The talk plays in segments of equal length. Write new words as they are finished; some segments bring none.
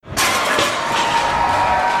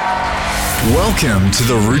Welcome to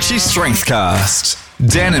the Ruchi Strengthcast.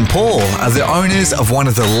 Dan and Paul are the owners of one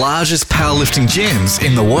of the largest powerlifting gyms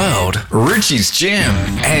in the world, Ruchi's Gym,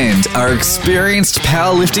 and are experienced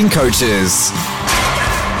powerlifting coaches.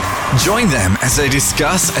 Join them as they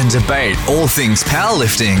discuss and debate all things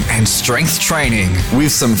powerlifting and strength training,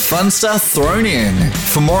 with some fun stuff thrown in.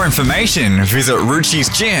 For more information, visit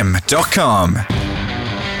ruchisgym.com.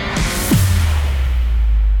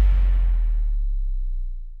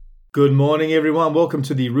 Good morning, everyone. Welcome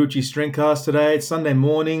to the Ruchi Strengthcast today. It's Sunday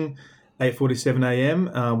morning, 8:47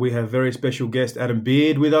 a.m. We have very special guest Adam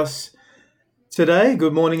Beard with us today.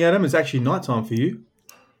 Good morning, Adam. It's actually nighttime for you.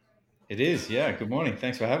 It is, yeah. Good morning.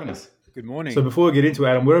 Thanks for having us. Good morning. So before we get into it,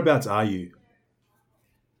 Adam, whereabouts are you?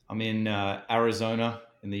 I'm in Arizona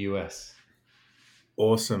in the US.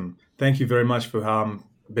 Awesome. Thank you very much for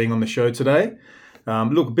being on the show today.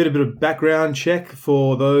 Look, a bit of background check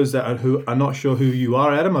for those who are not sure who you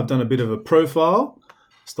are, Adam. I've done a bit of a profile.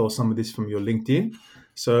 Stole some of this from your LinkedIn.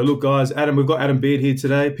 So look, guys, Adam, we've got Adam Beard here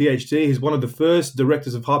today, PhD. He's one of the first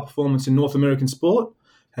directors of high performance in North American sport.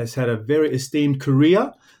 Has had a very esteemed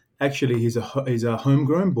career. Actually, he's a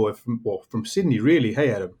homegrown boy from Sydney, really.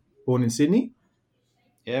 Hey, Adam, born in Sydney?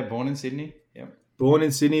 Yeah, born in Sydney. Yeah. Born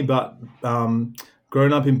in Sydney, but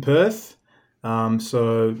grown up in Perth.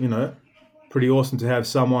 So, you know, pretty awesome to have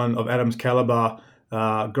someone of Adam's caliber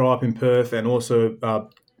grow up in Perth and also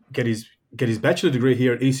get his bachelor degree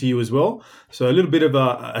here at ECU as well. So a little bit of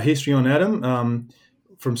a history on Adam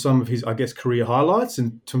from some of his, I guess, career highlights.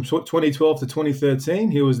 And from 2012 to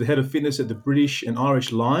 2013, he was the head of fitness at the British and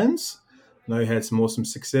Irish Lions. I know he had some awesome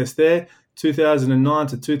success there. 2009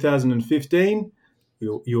 to 2015,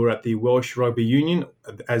 you were at the Welsh Rugby Union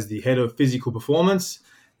as the head of physical performance.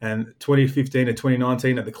 And 2015 to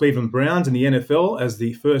 2019 at the Cleveland Browns in the NFL as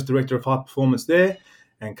the first director of high performance there,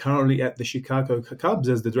 and currently at the Chicago Cubs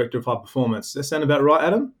as the director of high performance. Does that sound about right,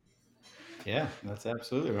 Adam? Yeah, that's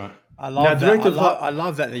absolutely right. I love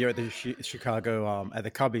that you're at the Chicago at the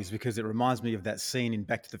Cubbies, because it reminds me of that scene in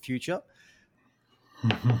Back to the Future.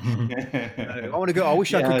 I want to go. I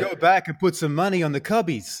wish I could go back and put some money on the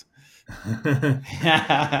Cubbies.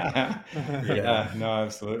 Yeah, no,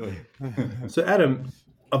 absolutely. So, Adam,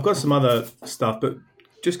 I've got some other stuff, but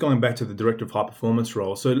just going back to the director of high performance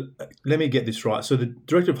role. So let me get this right. So the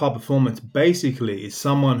director of high performance basically is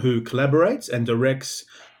someone who collaborates and directs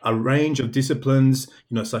a range of disciplines,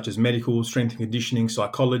 you know, such as medical, strength and conditioning,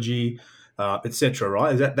 psychology, etc.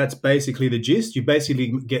 Right? That's basically the gist. You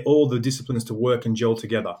basically get all the disciplines to work and gel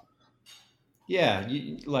together. Yeah,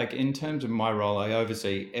 like in terms of my role, I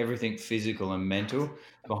oversee everything physical and mental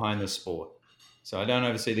behind the sport. So I don't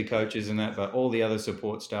oversee the coaches and that, but all the other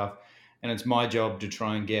support staff. And it's my job to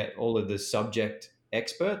try and get all of the subject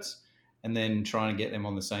experts and then try and get them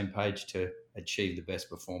on the same page to achieve the best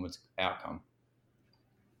performance outcome.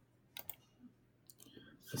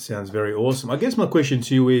 That sounds very awesome. I guess my question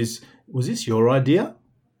to you is, was this your idea,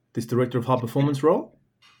 this director of high performance role?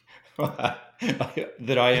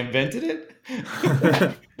 That I invented it?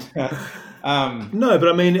 No, but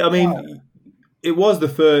I mean, it was the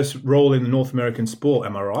first role in the North American sport,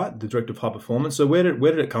 am I right? The director of high performance. So where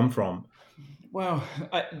did it come from? Well,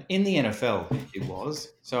 in the NFL, it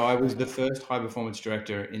was. So I was the first high performance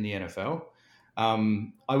director in the NFL.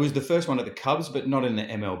 I was the first one at the Cubs, but not in the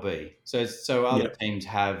MLB. So other teams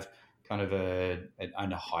have kind of a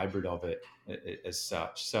hybrid of it as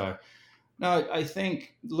such. So no, I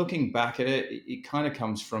think looking back at it, it kind of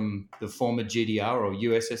comes from the former GDR or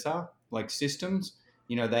USSR like systems.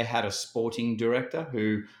 You know, they had a sporting director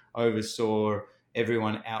who oversaw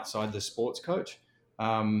everyone outside the sports coach.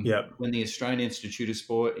 When the Australian Institute of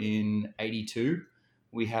Sport in 82,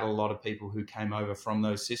 we had a lot of people who came over from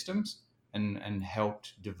those systems and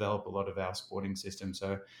helped develop a lot of our sporting system.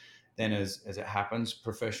 So then as it happens,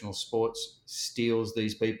 professional sports steals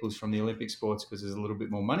these people from the Olympic sports because there's a little bit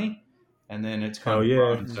more money. And then it's kind of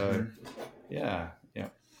grown. So, yeah.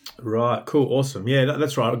 Right, cool, awesome. Yeah,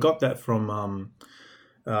 that's right. I got that from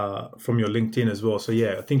your LinkedIn as well. So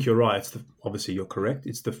yeah, I think you're right. Obviously you're correct.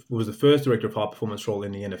 It was the first director of high performance role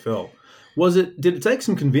in the NFL. Did it take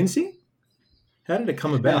some convincing? How did it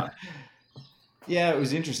come about? Yeah, it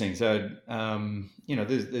was interesting. So, you know,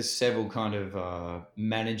 there's several kind of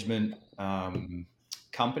management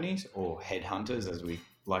companies or headhunters, as we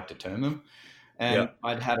like to term them. And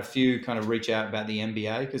I'd had a few kind of reach out about the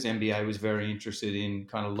NBA because NBA was very interested in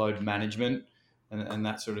kind of load management and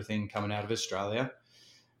that sort of thing coming out of Australia.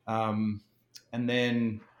 And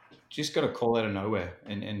then just got a call out of nowhere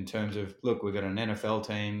in terms of, look, we've got an NFL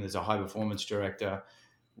team. There's a high performance director.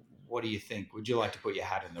 What do you think? Would you like to put your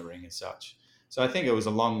hat in the ring as such? So I think it was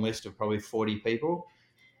a long list of probably 40 people.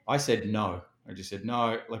 I said no. I just said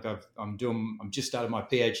no. Like I'm just started my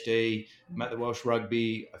PhD. I'm at the Welsh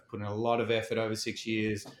Rugby. I've put in a lot of effort over 6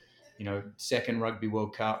 years. Second Rugby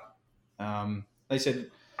World Cup.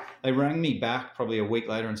 They rang me back probably a week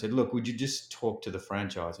later and said, look, would you just talk to the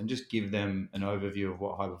franchise and just give them an overview of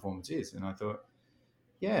what high performance is? And I thought,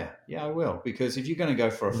 yeah, I will. Because if you're going to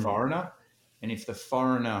go for a foreigner, and if the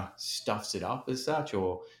foreigner stuffs it up as such,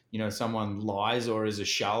 or, someone lies or is a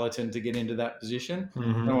charlatan to get into that position,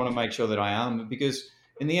 I want to make sure that I am. Because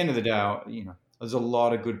in the end of the day, there's a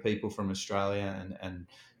lot of good people from Australia and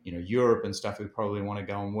Europe and stuff who probably want to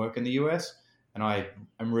go and work in the US. And I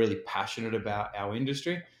am really passionate about our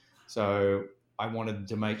industry. So I wanted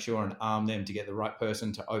to make sure and arm them to get the right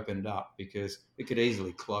person to open it up, because it could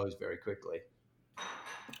easily close very quickly.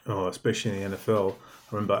 Oh, especially in the NFL.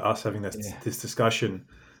 I remember us having this discussion.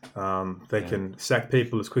 They can sack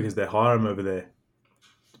people as quick as they hire them over there.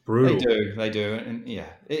 It's brutal. They do. And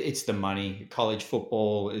it's the money. College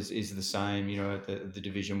football is the same, at the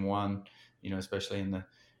Division One, especially in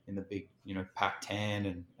the big,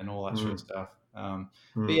 Pac-10 and all that sort of stuff.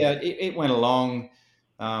 But yeah, it went along.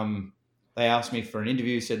 They asked me for an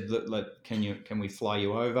interview, said, look, can we fly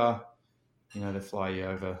you over? They fly you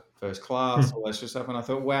over first class, all that sort of stuff. And I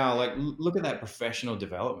thought, wow, like, look at that professional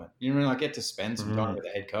development. I get to spend some time with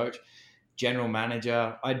the head coach, general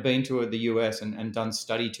manager. I'd been to the US and done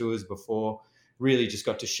study tours before, really just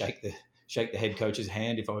got to shake the head coach's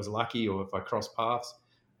hand if I was lucky or if I crossed paths.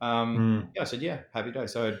 I said, yeah, happy day.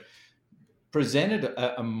 So I presented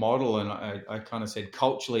a model, and I kind of said,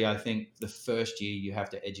 culturally, I think the first year you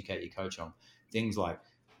have to educate your coach on things like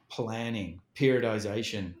planning,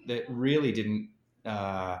 periodization. That really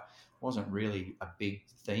wasn't really a big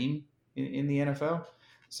theme in the NFL.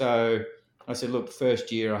 So I said, look,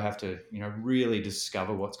 first year I have to, really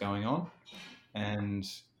discover what's going on. And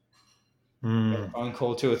on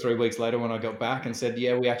call 2 or 3 weeks later when I got back and said,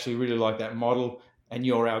 yeah, we actually really like that model and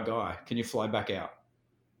you're our guy. Can you fly back out?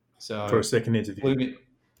 So for a second interview.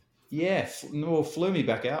 Flew me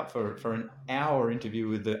back out for an hour interview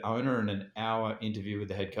with the owner and an hour interview with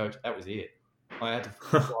the head coach. That was it. I had to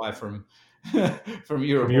fly from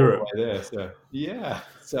Europe all the way there. So yeah.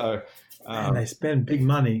 So man, they spend big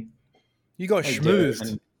money. You got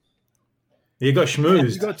schmoozed. You got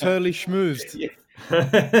schmoozed. You got totally schmoozed.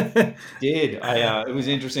 Yeah. Did I? It was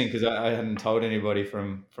interesting because I hadn't told anybody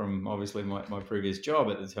from obviously my previous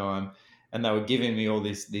job at the time. And they were giving me all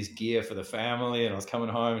this gear for the family, and I was coming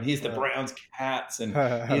home, and here's the Browns cats, and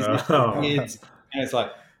here's the kids, and it's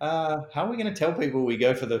like, how are we going to tell people we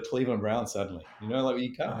go for the Cleveland Browns suddenly?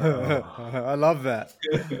 You can't. I love that.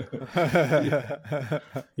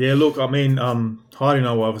 Yeah, look, I mean, Heidi and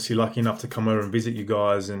I were obviously lucky enough to come over and visit you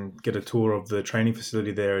guys and get a tour of the training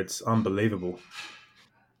facility there. It's unbelievable.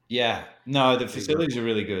 Yeah, no, the facilities are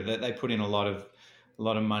really good. They put in a lot of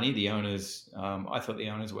money. The owners, I thought the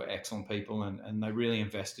owners were excellent people, and they really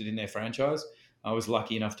invested in their franchise. I was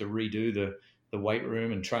lucky enough to redo the weight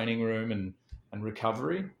room and training room and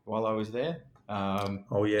recovery while I was there.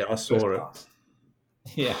 I saw it.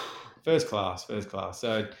 Yeah, first class.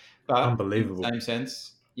 So, but unbelievable. Same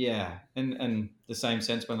sense, yeah, and the same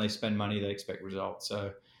sense when they spend money, they expect results.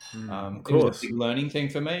 So, it was a big learning thing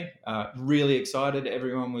for me. Really excited.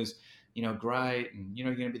 Everyone was, great, and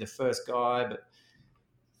you're going to be the first guy, but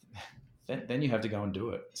then you have to go and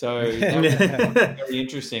do it. So that was very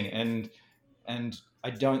interesting. And I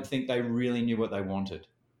don't think they really knew what they wanted.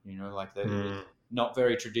 They're not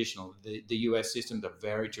very traditional. The US systems are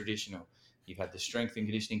very traditional. You've had the strength and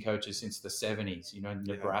conditioning coaches since the 70s,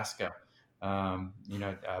 Nebraska,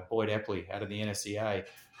 Boyd Epley out of the NSCA,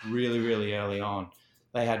 really, really early on.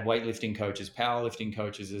 They had weightlifting coaches, powerlifting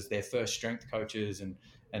coaches as their first strength coaches. And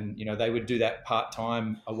they would do that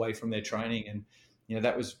part-time away from their training. And,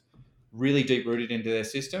 that was really deep rooted into their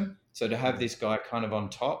system. So to have this guy kind of on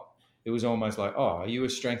top, it was almost like, oh, are you a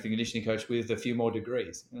strength and conditioning coach with a few more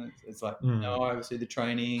degrees? And it's like, no, I oversee the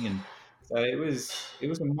training. And so it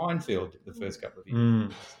was a minefield the first couple of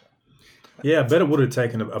years. Yeah, I bet it would have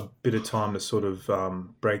taken a bit of time to sort of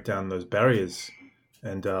break down those barriers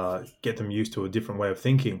and get them used to a different way of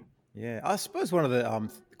thinking. Yeah, I suppose one of the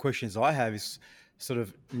questions I have is sort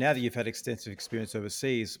of, now that you've had extensive experience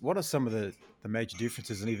overseas, what are some of the major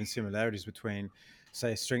differences and even similarities between,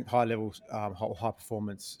 say, high level, high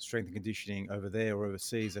performance strength and conditioning over there or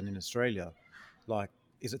overseas and in Australia? Like,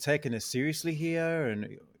 is it taken as seriously here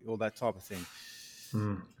and all that type of thing?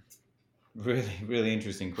 Really, really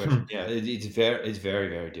interesting question. Yeah, it's very,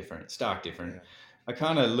 very different. It's stark different. Yeah. I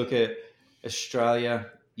kind of look at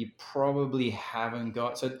Australia. You probably haven't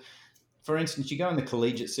got, so for instance, you go in the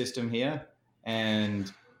collegiate system here,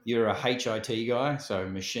 and you're a HIT guy, so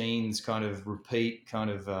machines kind of repeat kind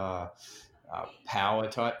of power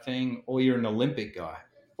type thing, or you're an Olympic guy,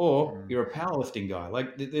 or you're a powerlifting guy.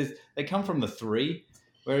 Like they come from the three,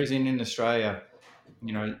 whereas in Australia,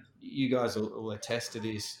 you guys will attest to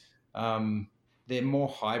this. They're more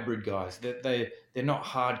hybrid guys. They're not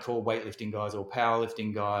hardcore weightlifting guys or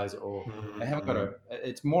powerlifting guys, or they haven't got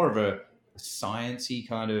it's more of a sciencey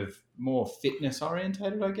kind of more fitness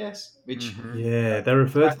orientated, I guess. Which they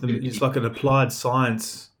refer to them. It's like an applied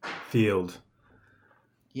science field.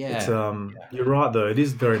 Yeah, it's, you're right though. It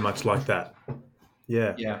is very much like that.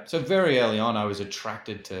 Yeah. So very early on, I was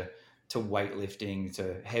attracted to weightlifting,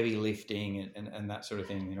 to heavy lifting, and that sort of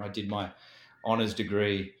thing. I did my honors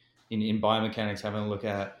degree in biomechanics, having a look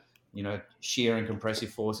at shear and compressive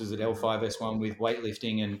forces at L5S1 with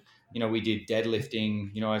weightlifting, and we did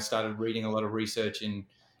deadlifting. I started reading a lot of research in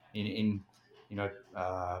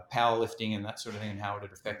powerlifting and that sort of thing, and how it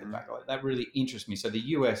had affected back. That really interests me. So the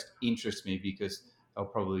US interests me because they're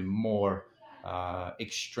probably more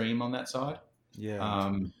extreme on that side.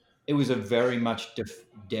 Yeah. It was a very much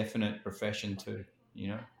definite profession too,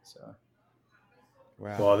 so.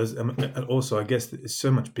 Wow. Well, there's also, I guess, it's so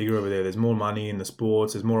much bigger over there. There's more money in the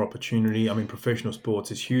sports. There's more opportunity. I mean, professional sports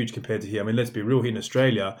is huge compared to here. I mean, let's be real. Here in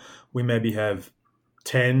Australia, we maybe have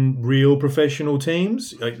 10 real professional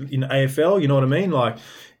teams like in AFL. You know what I mean? Like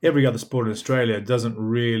every other sport in Australia doesn't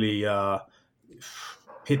really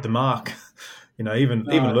hit the mark. Even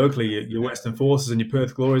locally, your Western Forces and your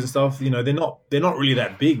Perth Glories and stuff. They're not really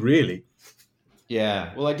that big, really.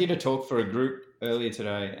 Yeah. Well, I did a talk for a group earlier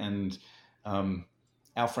today, and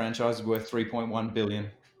our franchise is worth $3.1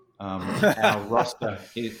 billion. Our roster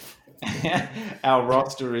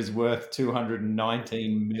is worth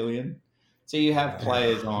 $219 million. So you have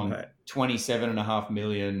players on $27.5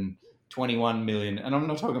 million, $21 million, and I'm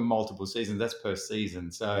not talking multiple seasons. That's per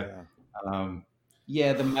season. So,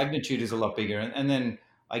 the magnitude is a lot bigger. And then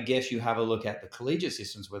I guess you have a look at the collegiate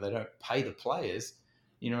systems where they don't pay the players.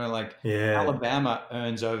 Alabama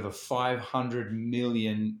earns over $500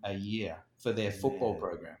 million a year for their football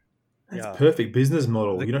program. That's perfect business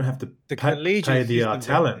model. You don't have to pay the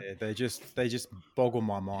talent. They just boggle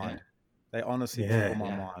my mind. They honestly boggle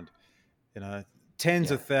my mind.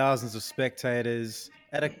 Tens of thousands of spectators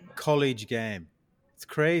at a college game. It's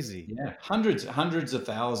crazy. Yeah, hundreds of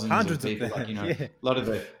thousands of people. A lot of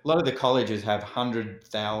the colleges have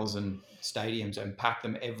 100,000 stadiums and pack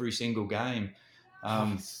them every single game.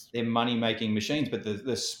 They're money making machines, but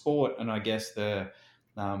the sport and I guess the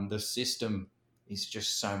system is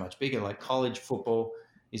just so much bigger. Like college football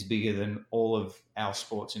is bigger than all of our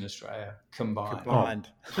sports in Australia combined.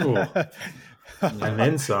 Cool. And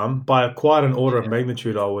then some, by quite an order of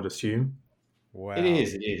magnitude, I would assume. Wow. It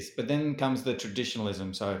is. But then comes the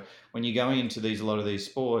traditionalism. So when you're going into a lot of these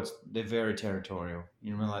sports, they're very territorial.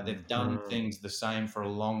 They've done things the same for a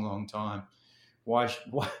long, long time. Why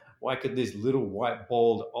could this little white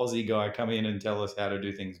bald Aussie guy come in and tell us how to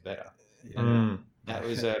do things better? That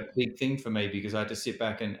was a big thing for me because I had to sit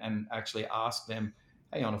back and actually ask them,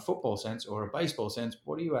 hey, on a football sense or a baseball sense,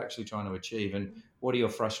 what are you actually trying to achieve? And what are your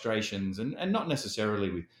frustrations? And not necessarily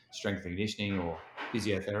with strength and conditioning or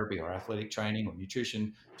physiotherapy or athletic training or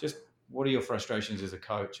nutrition, just what are your frustrations as a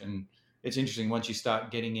coach? And it's interesting, once you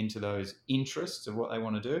start getting into those interests of what they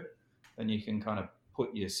want to do, then you can kind of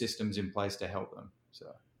put your systems in place to help them.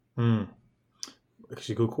 So.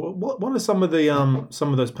 Actually, good call. What are some of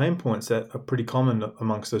those pain points that are pretty common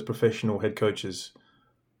amongst those professional head coaches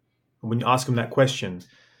when you ask them that question?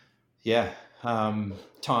 Yeah,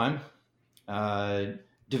 time,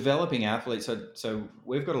 developing athletes. So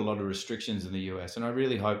we've got a lot of restrictions in the US, and I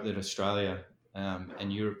really hope that Australia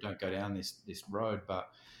and Europe don't go down this road. But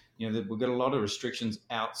we've got a lot of restrictions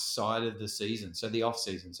outside of the season, so the off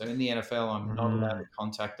season. So in the NFL, I'm not allowed to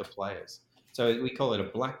contact the players. So we call it a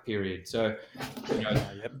black period. So,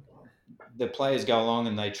 the players go along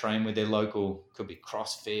and they train with their local, could be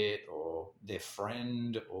CrossFit or their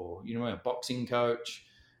friend or, a boxing coach,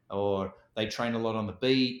 or they train a lot on the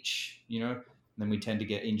beach, and then we tend to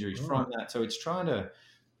get injuries from that. So it's trying to,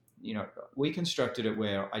 we constructed it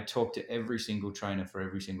where I talk to every single trainer for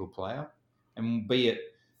every single player, and be it,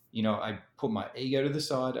 I put my ego to the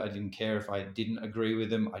side. I didn't care if I didn't agree with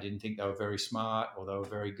them. I didn't think they were very smart or they were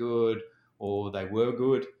very good or they were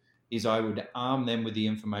good, is I would arm them with the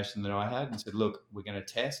information that I had and said, look, we're going to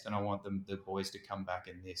test and I want the boys to come back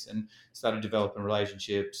in this, and started developing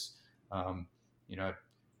relationships, bought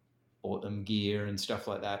them gear and stuff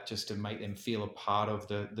like that just to make them feel a part of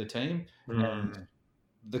the team. And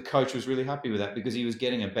the coach was really happy with that because he was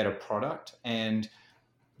getting a better product, and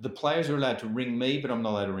the players are allowed to ring me, but I'm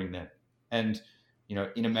not allowed to ring them. And,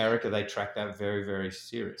 in America, they track that very, very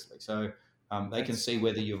seriously. So they can see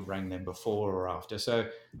whether you've rang them before or after. So,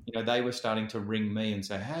 they were starting to ring me and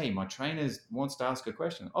say, hey, my trainer wants to ask a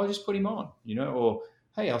question. I'll just put him on, or,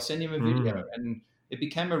 hey, I'll send him a video. And it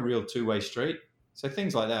became a real two-way street. So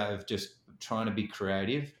things like that of just trying to be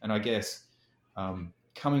creative. And I guess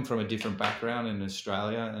coming from a different background in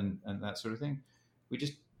Australia and that sort of thing, we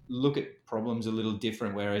just look at problems a little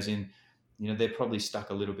different, whereas they're probably stuck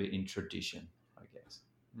a little bit in tradition, I guess.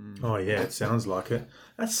 Oh, yeah, it sounds like it.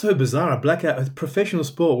 That's so bizarre. A professional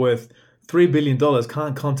sport worth $3 billion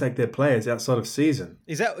can't contact their players outside of season.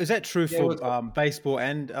 Is that true for baseball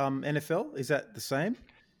and NFL? Is that the same?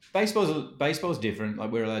 Baseball's different.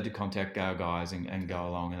 Like, we're allowed to contact our guys and go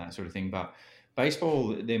along and that sort of thing. But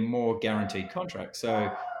baseball, they're more guaranteed contracts.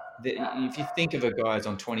 So if you think of a guy's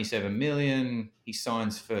on $27 million, he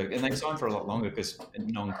signs and they sign for a lot longer because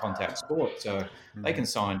non-contact sport. So they can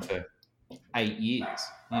sign for 8 years,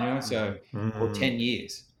 so or 10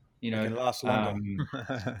 years. It can last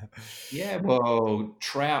longer. Yeah, well,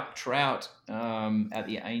 Trout at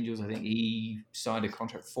the Angels, I think he signed a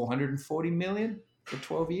contract $440 million for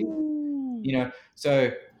 12 years.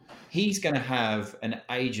 So he's going to have an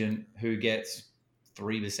agent who gets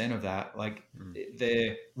 3% of that. Like,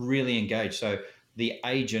 they're really engaged. So the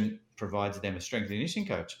agent provides them a strength and conditioning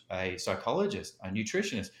coach, a psychologist, a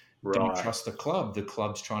nutritionist. Right. Don't trust the club. The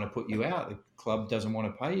club's trying to put you out. The club doesn't want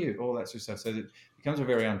to pay you, all that sort of stuff. So it becomes a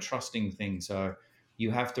very untrusting thing. So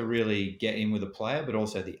you have to really get in with the player, but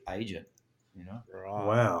also the agent, Right.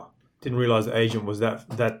 Wow. Didn't realize the agent was that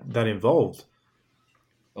involved.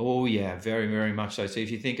 Oh, yeah, very, very much so. So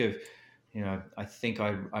if you think of, I think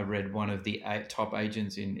I read one of the top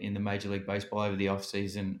agents in the Major League Baseball over the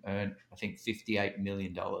offseason earned, I think, $58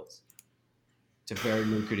 million. It's a very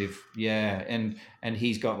lucrative, yeah. And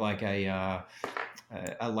he's got like he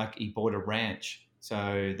bought a ranch.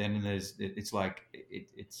 So then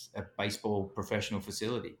it's a baseball professional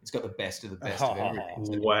facility. It's got the best of the best of everything.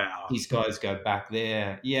 So wow. These guys go back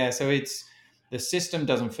there. Yeah. So the system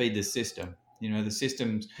doesn't feed the system. The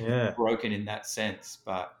system's broken in that sense.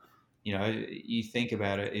 But, you think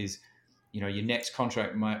about it is, your next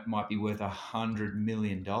contract might be worth $100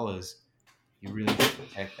 million. You really need to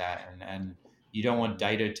protect that. And you don't want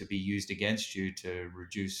data to be used against you to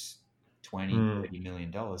reduce $20-30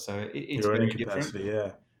 million. So it's very different.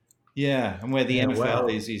 Yeah. And where the NFL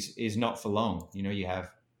is not for long. You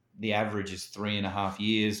have the average is 3.5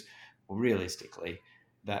 years. Well, realistically,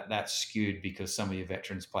 that's skewed because some of your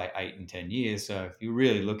veterans play 8 and 10 years. So if you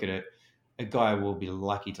really look at it, a guy will be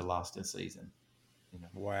lucky to last a season.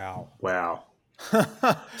 Wow.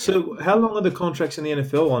 So how long are the contracts in the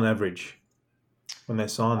NFL on average when they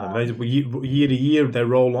sign them? Year to year they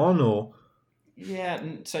roll on, or? Yeah.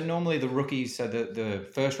 So normally the rookies, so the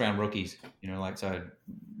first round rookies, so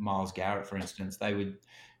Myles Garrett, for instance, they would,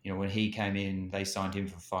 when he came in, they signed him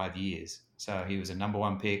for 5 years. So he was a number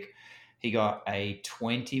 1 pick. He got a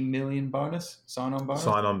 $20 million sign-on bonus.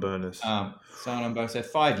 Sign-on bonus. So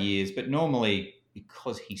 5 years. But normally,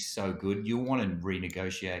 because he's so good, you want to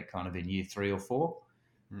renegotiate kind of in year 3 or 4.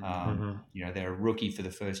 They're a rookie for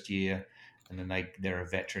the first year, and then they're a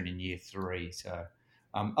veteran in year 3. So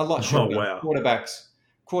a lot shorter. Oh, wow.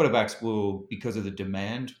 Quarterbacks will, because of the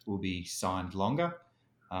demand, will be signed longer.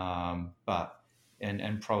 But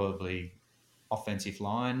probably offensive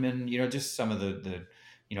linemen, just some of the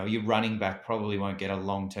your running back probably won't get a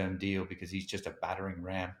long-term deal because he's just a battering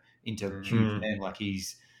ram into a huge man. Like,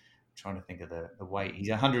 he's trying to think of the weight.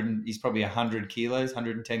 He's probably 100 kilos,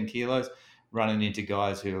 110 kilos, running into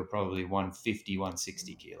guys who are probably 150,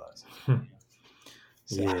 160 kilos.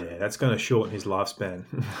 So, yeah, that's going to shorten his lifespan.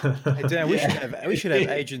 Hey, Dan, we should have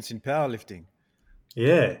agents in powerlifting.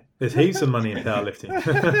 Yeah, there's heaps of money in powerlifting.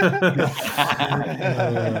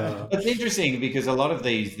 It's interesting because a lot of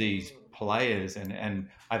these players, and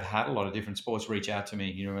I've had a lot of different sports reach out to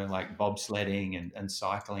me, like bobsledding and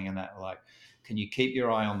cycling and that, like, can you keep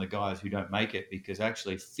your eye on the guys who don't make it? Because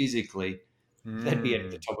actually physically they'd be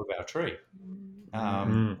at the top of our tree.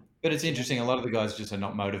 But it's interesting. A lot of the guys just are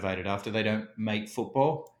not motivated after they don't make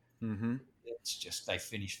football. It's just, they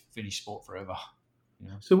finish sport forever.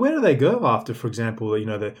 So where do they go after, for example,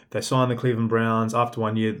 they sign the Cleveland Browns. After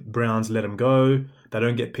 1 year, Browns let them go. They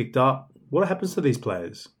don't get picked up. What happens to these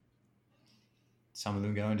players? Some of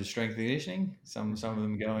them go into strength and conditioning. Some of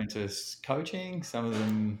them go into coaching. Some of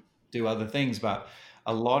them do other things. But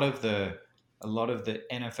a lot of the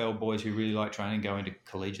NFL boys who really like training go into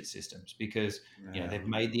collegiate systems because they've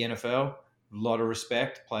made the NFL. A lot of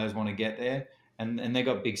respect. Players want to get there, and they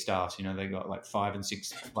got big staffs. They got like 5 and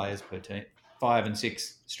 6 players per team. 5 and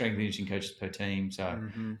 6 strength and conditioning coaches per team. So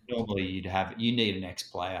normally you need an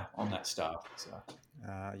ex-player on that staff. So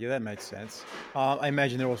yeah, that makes sense. I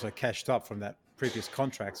imagine they're also cashed up from that previous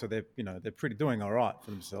contract, so they're pretty doing all right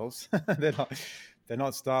for themselves. they're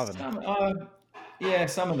not starving. Some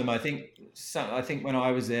of them. I think when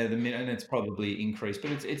I was there, and it's probably increased,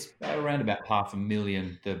 but it's around about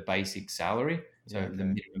 $500,000 the basic salary, so the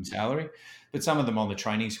minimum salary. But some of them on the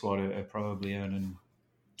training squad are probably earning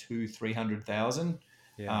 $200,000-$300,000.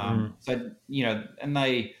 Yeah. So and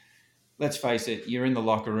they, let's face it, you're in the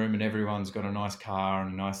locker room and everyone's got a nice car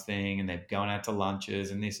and a nice thing, and they're going out to lunches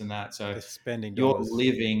and this and that. So they're spending you're dollars.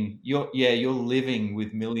 you're living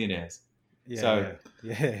with millionaires.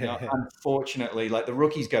 Unfortunately, like the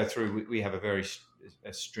rookies go through, we have a very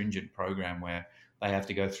stringent program where they have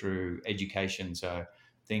to go through education. So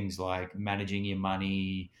things like managing your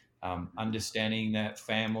money, understanding that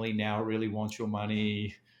family now really wants your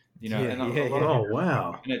money, Oh,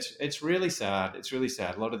 wow. And it's really sad. It's really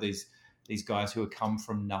sad. A lot of these guys who have come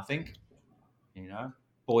from nothing,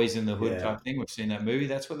 boys in the hood type thing. We've seen that movie.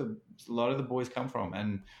 That's where a lot of the boys come from.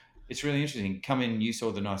 And it's really interesting. You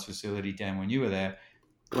saw the nice facility, Dan, when you were there.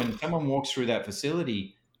 When someone walks through that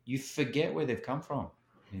facility, you forget where they've come from.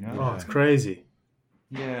 Oh, it's crazy.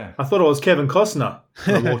 Yeah. I thought it was Kevin Costner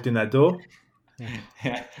when I walked in that door.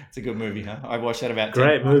 Yeah, it's a good movie, huh? I watched that about 10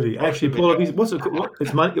 Great times. movie. Actually, Paul, what was it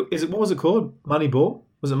called? Moneyball?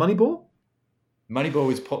 Was it Moneyball? Moneyball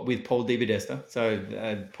was with Paul DiBedesta.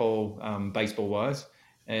 So Paul, baseball-wise.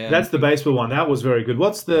 That's the baseball one. That was very good.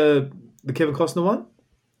 What's the Kevin Costner one?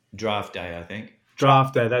 Draft Day, I think.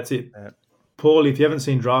 Draft Day, that's it. Paul, if you haven't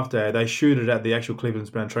seen Draft Day, they shoot it at the actual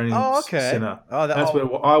Cleveland Brown Training Center. That's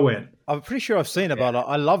where I went. I'm pretty sure I've seen it, but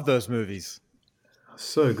I love those movies.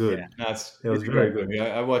 So good. Yeah, it was very good.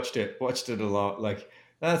 I watched it a lot. Like,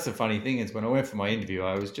 that's the funny thing is when I went for my interview,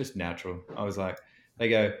 I was just natural. I was like, they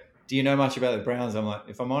go, do you know much about the Browns? I'm like,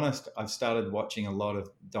 if I'm honest, I've started watching a lot of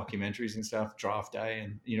documentaries and stuff, Draft Day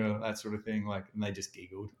and, that sort of thing. Like, and they just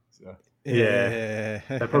giggled. So. Yeah.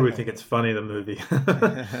 They probably think it's funny, the movie.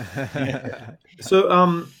 So,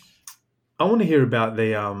 I want to hear about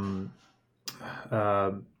the, oh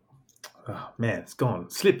man, it's gone.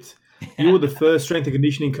 Slipped. You were the first strength and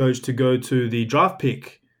conditioning coach to go to the draft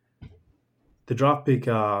pick,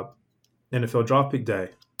 NFL draft pick day.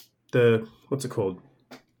 What's it called?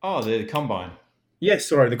 Oh, the combine. Yes,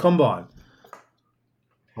 sorry, the combine.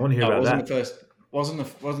 I want to hear about that. Wasn't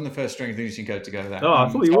the first strength and conditioning coach to go to that. Oh, I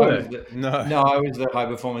thought you were. No, I was the high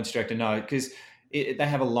performance director. No, because they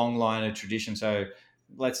have a long line of tradition. So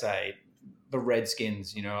let's say the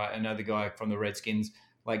Redskins. I know the guy from the Redskins.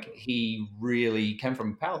 Like, he really came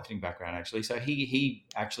from a powerlifting background, actually. So he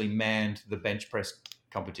actually manned the bench press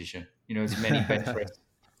competition. As many bench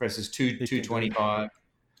presses, 225.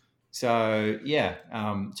 So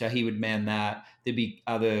so he would man that. There'd be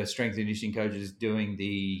other strength and conditioning coaches doing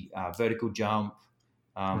the vertical jump.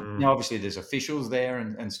 Now, obviously, there's officials there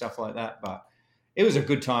and stuff like that, but it was a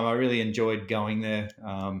good time. I really enjoyed going there.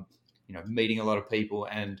 Meeting a lot of people,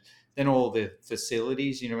 and then all the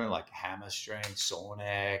facilities. Like Hammer Strength,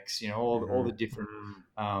 Sawnex. All the different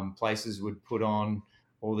places would put on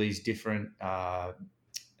all these different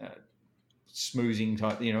smoozing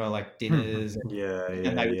type, like dinners.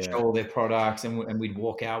 And they would show all their products, and we'd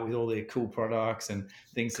walk out with all their cool products and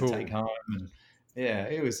things to take home. And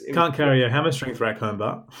it was. Can't carry a Hammer Strength rack home,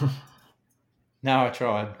 but. No, I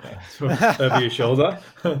tried. Over your shoulder.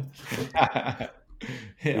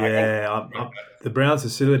 The Browns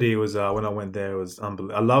facility was when I went there, it was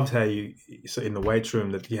unbelievable. I loved how in the weight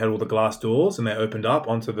room that you had all the glass doors and they opened up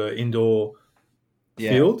onto the indoor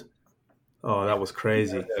field. Oh, that was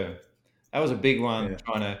crazy. That was a big one.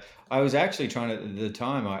 I was actually trying to, at the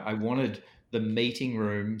time, I wanted the meeting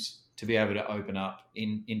rooms to be able to open up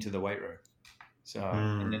into the weight room. So,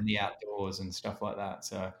 and then the outdoors and stuff like that.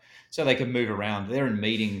 So they could move around. They're in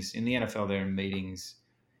meetings in the NFL. They're in meetings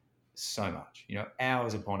so much,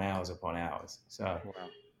 hours upon hours upon hours. So,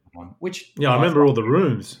 I remember all the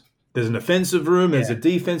rooms. There's an offensive room. There's a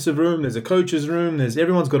defensive room. There's a coach's room.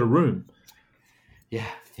 Everyone's got a room. Yeah.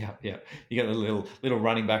 You got the little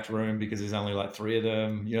running back room because there's only like 3 of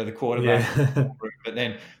them. The quarterback room, but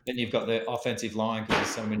then you've got the offensive line because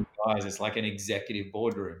there's so many guys. It's like an executive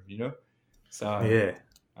boardroom. So it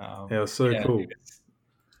was so cool.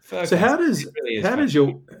 So how does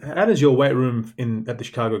your weight room at the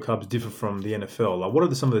Chicago Cubs differ from the NFL? Like, what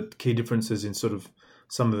are some of the key differences in sort of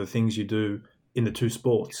some of the things you do in the two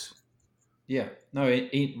sports? Yeah, no,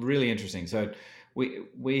 it really interesting. So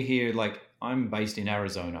we're here. Like, I'm based in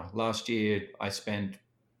Arizona. Last year, I spent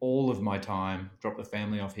all of my time, dropped the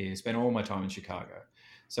family off here, spent all my time in Chicago.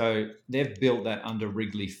 So they've built that under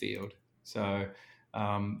Wrigley Field. So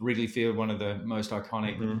Wrigley Field, one of the most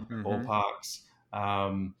iconic ballparks.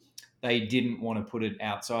 They didn't want to put it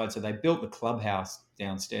outside, so they built the clubhouse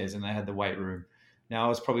downstairs, and they had the weight room. Now, it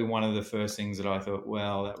was probably one of the first things that I thought,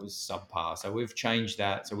 well, that was subpar. So we've changed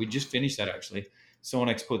that. So we just finished that, actually.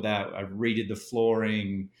 Sonics put that. I redid the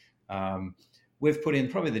flooring. We've put in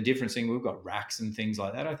probably the difference thing. We've got racks and things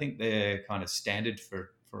like that. I think they're kind of standard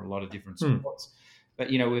for a lot of different sports. But,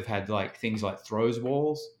 we've had like things like throws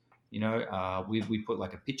walls. We put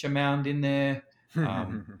like a pitcher mound in there.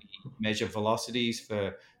 Measure velocities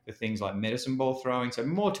for things like medicine ball throwing. So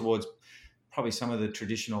more towards probably some of the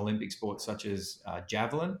traditional Olympic sports such as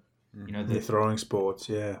javelin. The throwing sports,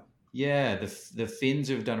 yeah. Yeah, the Finns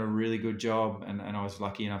have done a really good job, and I was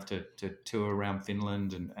lucky enough to tour around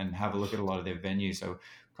Finland and have a look at a lot of their venues. So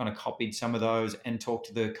kind of copied some of those and talked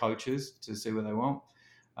to the coaches to see what they want.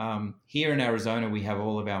 Here in Arizona, we have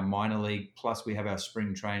all of our minor league, plus we have our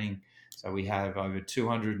spring training. So we have over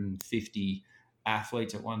 250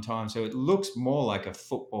 athletes at one time. So it looks more like a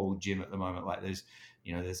football gym at the moment. Like there's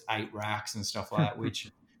 8 racks and stuff like that,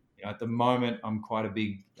 which at the moment I'm quite a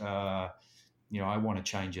big, I want to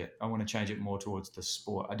change it. I want to change it more towards the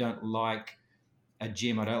sport. I don't like a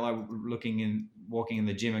gym. I don't like walking in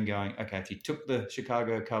the gym and going, okay, if you took the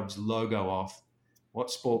Chicago Cubs logo off, what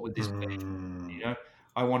sport would this be?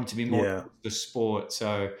 I want it to be more the sport.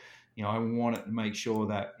 So, I want to make sure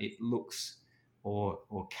that it looks or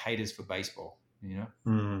caters for baseball.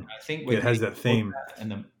 I think it has that theme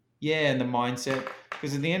and the mindset,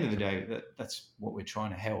 because at the end of the day, that's what we're trying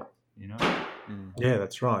to help. Yeah,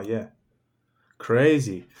 that's right. Yeah,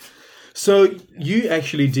 crazy. So you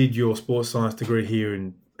actually did your sports science degree here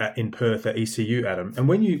in Perth at ECU, Adam. And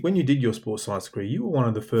when you did your sports science degree, you were one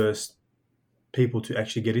of the first people to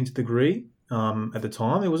actually get into the degree. At the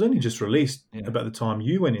time, it was only just released about the time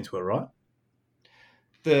you went into it, right?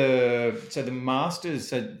 The masters,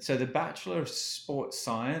 so the Bachelor of Sports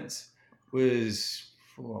Science was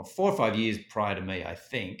 4 or 5 years prior to me, I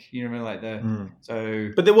think. But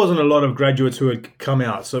there wasn't a lot of graduates who had come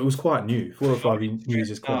out, so it was quite new. 4 or 5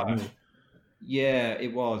 years is quite new. Yeah,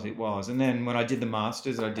 it was. And then when I did the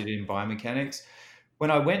masters, I did it in biomechanics.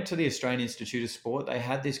 When I went to the Australian Institute of Sport, they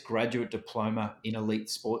had this graduate diploma in elite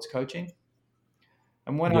sports coaching.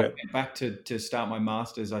 And when I went back to start my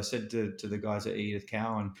masters, I said to the guys at Edith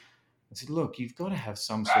Cowan, I said, look, you've got to have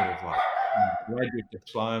some sort of like graduate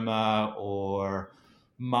diploma or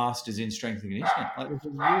masters in strength and conditioning. Like there's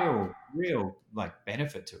a real like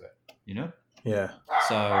benefit to it, Yeah.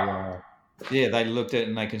 So they looked at it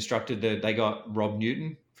and they constructed they got Rob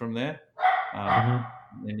Newton from there.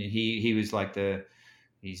 And he was like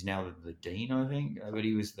he's now the dean, I think, but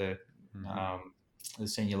he was the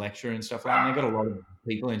senior lecturer and stuff like that. And they got a lot of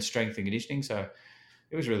people in strength and conditioning. So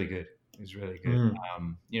it was really good.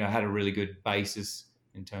 I had a really good basis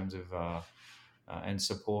in terms of, and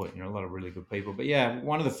support, a lot of really good people. But yeah,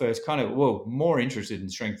 one of the first more interested in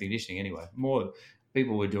strength and conditioning anyway. More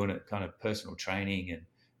people were doing it kind of personal training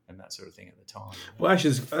and that sort of thing at the time. Well,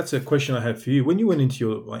 actually, that's a question I had for you. When you went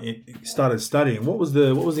into started studying, what was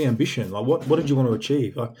the ambition? Like, what did you want to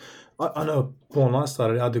achieve? Like, I know Paul and I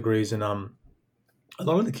started our degrees, and a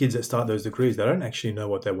lot of the kids that start those degrees, they don't actually know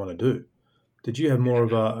what they want to do. Did you have more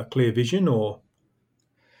of a clear vision, or?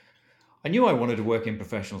 I knew I wanted to work in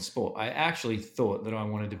professional sport. I actually thought that I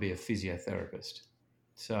wanted to be a physiotherapist.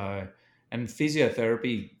 So, and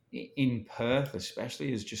physiotherapy in Perth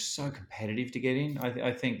especially is just so competitive to get in.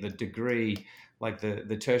 I think the degree, like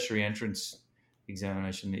the tertiary entrance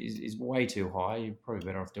examination is way too high. You're probably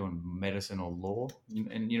better off doing medicine or law.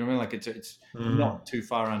 And you know what I mean? Like it's not too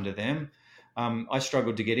far under them. I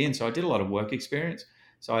struggled to get in, so I did a lot of work experience.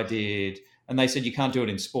 So I did, and they said you can't do it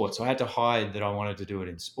in sport. So I had to hide that I wanted to do it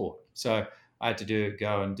in sport. So I had to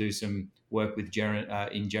go and do some work with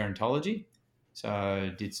in gerontology. So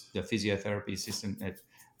I did the physiotherapy assistant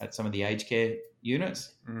at some of the aged care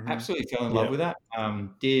units. Absolutely fell in love with that.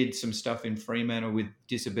 Did some stuff in Fremantle with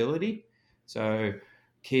disability. So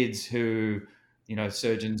kids who,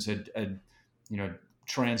 surgeons had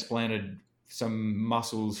transplanted some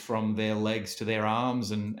muscles from their legs to their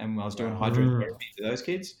arms, and I was doing hydrotherapy for those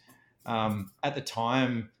kids. At the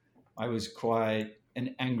time, I was quite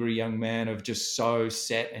an angry young man of just so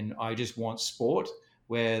set, and I just want sport,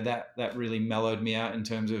 where that really mellowed me out in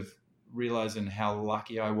terms of realizing how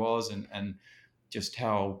lucky I was and just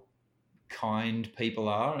how kind people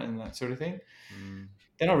are and that sort of thing.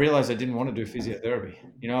 Then I realized I didn't want to do physiotherapy.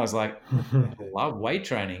 I was like, I love weight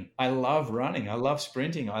training. I love running. I love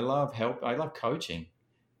sprinting. I love I love coaching,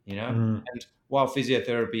 And while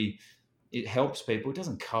physiotherapy, it helps people, it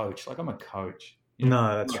doesn't coach. Like I'm a coach,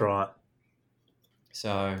 No, that's right.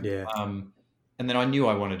 So, Yeah. and then I knew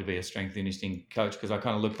I wanted to be a strength and conditioning coach because I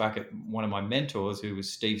kind of look back at one of my mentors who was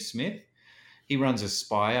Steve Smith. He runs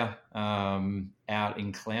Aspire out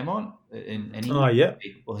in Claremont, and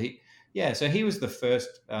he, so he was the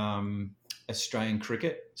first Australian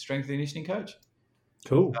cricket strength and conditioning coach.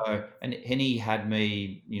 Cool. And he had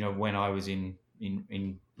me, when I was in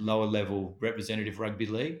lower level representative rugby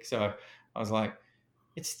league. So I was like,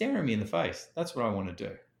 it's staring me in the face. That's what I want to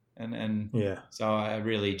do. And so I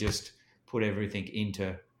really just put everything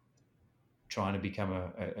into trying to become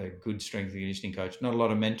a good strength and conditioning coach. Not a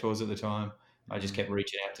lot of mentors at the time. I just kept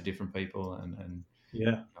reaching out to different people, and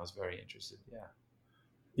I was very interested.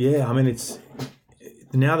 Yeah. I mean, it's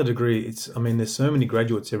now the degree. There's so many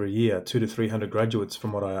graduates every year, 200 to 300 graduates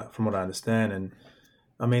from what I understand, and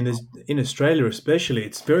I mean, there's in Australia especially,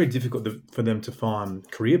 it's very difficult for them to find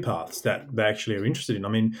career paths that they actually are interested in. I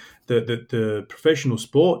mean, the professional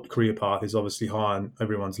sport career path is obviously high on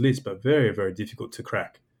everyone's list, but very, very difficult to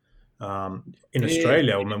crack. In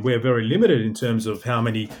Australia, I mean, we're very limited in terms of how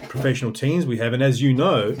many professional teams we have. And as you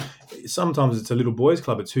know, sometimes it's a little boys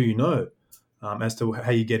club. It's who you know as to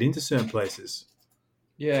how you get into certain places.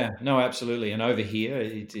 Yeah, no, absolutely. And over here,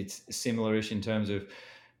 it's similar-ish in terms of,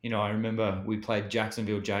 I remember we played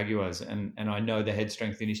Jacksonville Jaguars and I know the head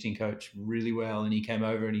strength and conditioning coach really well. And he came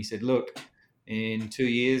over and he said, look, in 2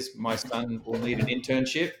 years, my son will need an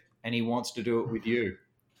internship and he wants to do it with you.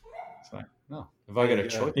 It's like, no, have I got a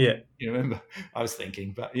choice? Yeah. You remember, I was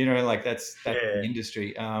thinking, but that's the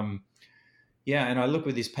industry. And I look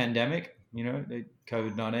with this pandemic, the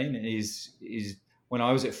COVID-19 is when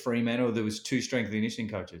I was at Fremantle, there was 2 strength and conditioning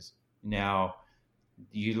coaches. Now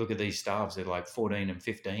you look at these staffs, they're like 14 and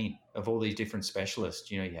 15 of all these different specialists.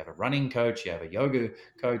 You have a running coach, you have a yoga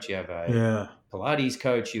coach, you have a Pilates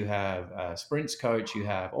coach, you have a sprints coach, you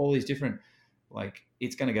have all these different,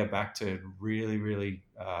 it's going to go back to really, really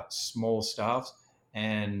small staffs.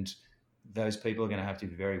 And those people are going to have to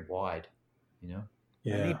be very wide, Yeah.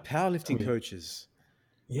 I need powerlifting coaches.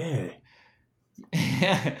 Yeah.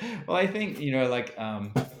 Well, I think,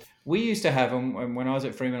 we used to have them when I was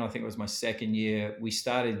at Fremantle. I think it was my second year. We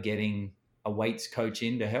started getting a weights coach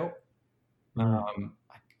in to help. I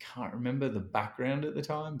can't remember the background at the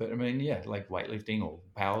time, but I mean, like weightlifting or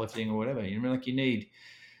powerlifting or whatever. You need,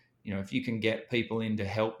 if you can get people in to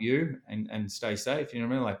help you and stay safe.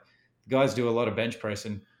 Like guys do a lot of bench press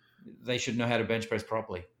and they should know how to bench press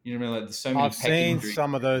properly. Like there's so many. I've seen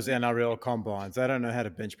some of those NRL combines. They don't know how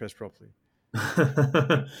to bench press properly.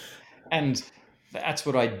 And that's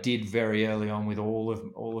what I did very early on with all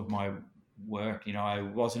of my work. I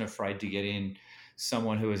wasn't afraid to get in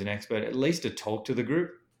someone who was an expert, at least to talk to the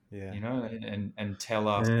group, and tell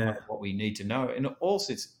us what we need to know in all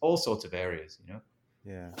sorts of areas,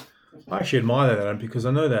 Yeah. I actually admire that, because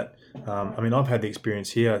I know that, I've had the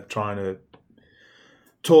experience here trying to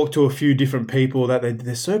talk to a few different people that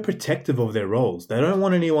they're so protective of their roles. They don't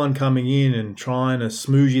want anyone coming in and trying to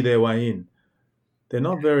smoothie their way in. They're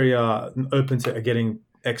not very open to getting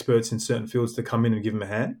experts in certain fields to come in and give them a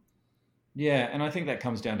hand. Yeah, and I think that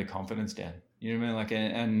comes down to confidence, Dan. You know what I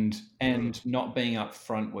mean? And not being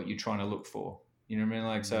upfront what you're trying to look for. You know what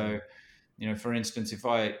I mean? So, for instance, if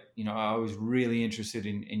I was really interested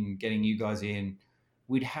in getting you guys in,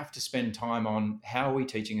 we'd have to spend time on how are we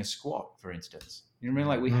teaching a squat, for instance. You know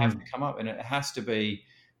what I mean? We have to come up, and it has to be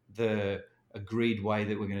the agreed way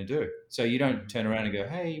that we're going to do. So you don't turn around and go,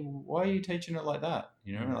 hey, why are you teaching it like that?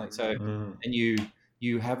 And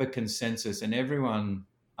you have a consensus and everyone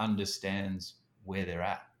understands where they're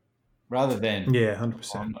at, rather than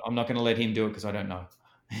 100%. I'm not going to let him do it because I don't know.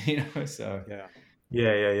 So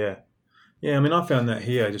yeah. I found that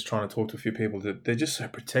here, just trying to talk to a few people, that they're just so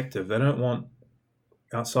protective. They don't want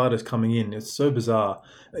outsiders coming in. It's so bizarre.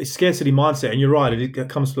 It's scarcity mindset, and you're right. It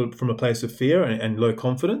comes from a place of fear and low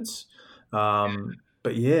confidence.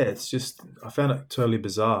 But it's just, I found it totally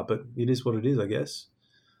bizarre, but it is what it is, I guess.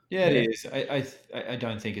 Yeah, it is. I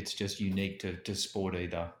don't think it's just unique to sport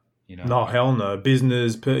either. No, hell no.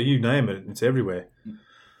 Business, you name it, it's everywhere.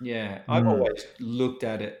 Yeah, I've always looked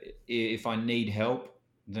at it. If I need help,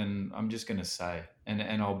 then I'm just going to say,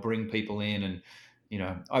 and I'll bring people in, and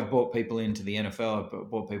I've brought people into the NFL. I've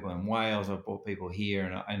brought people in Wales. I've brought people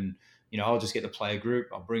here, and I'll just get the player group.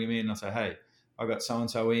 I'll bring them in. And I'll say, hey, I've got so and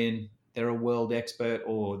so in. They're a world expert,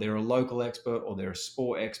 or they're a local expert, or they're a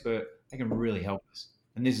sport expert. They can really help us,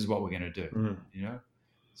 and this is what we're going to do.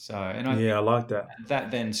 So, and I like that.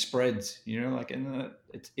 That then spreads. And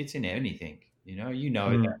it's in anything.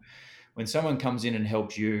 That when someone comes in and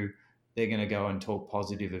helps you, they're going to go and talk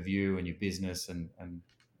positive of you and your business, and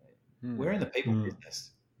we're in the people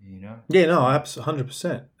business. Yeah, no,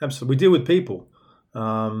 100%. Absolutely. We deal with people.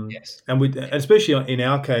 Yes. And especially in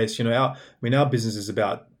our case, our business is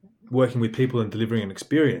about working with people and delivering an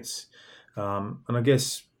experience. And I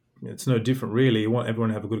guess it's no different, really. You want everyone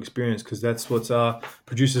to have a good experience because that's what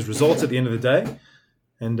produces results at the end of the day.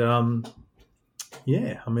 And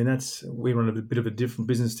we run a bit of a different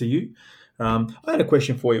business to you. I had a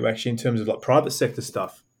question for you actually in terms of like private sector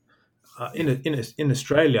stuff. In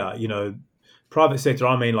Australia, private sector,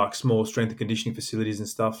 I mean like small strength and conditioning facilities and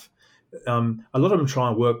stuff. A lot of them try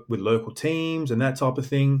and work with local teams and that type of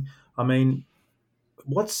thing. I mean,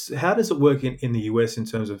 how does it work in the US in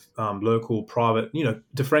terms of local private?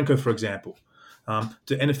 DeFranco, for example.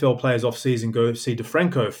 Do NFL players off season go see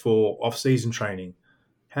DeFranco for off season training?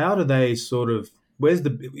 How do they sort of?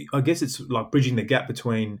 I guess it's like bridging the gap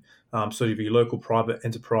between sort of your local private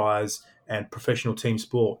enterprise and professional team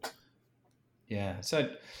sport. Yeah. So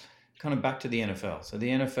kind of back to the NFL. So the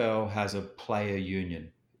NFL has a player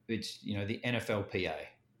union. It's, the NFLPA.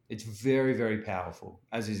 It's very, very powerful,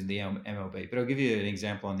 as is the MLB. But I'll give you an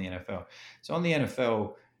example on the NFL. So on the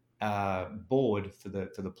NFL board for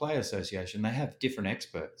the Player Association, they have different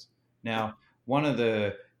experts. Now, one of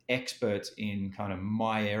the experts in kind of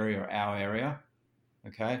my area or our area,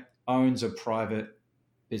 okay, owns a private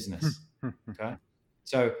business. Okay.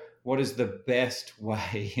 So what is the best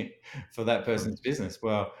way for that person's business?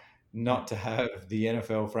 Well, not to have the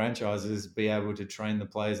NFL franchises be able to train the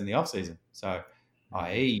players in the off season. So,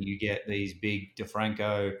 i.e., you get these big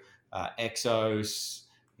DeFranco, Exos,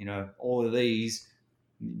 all of these,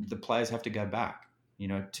 the players have to go back,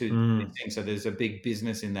 to these things. So there's a big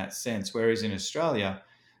business in that sense. Whereas in Australia,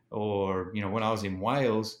 or when I was in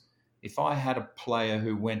Wales, if I had a player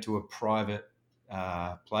who went to a private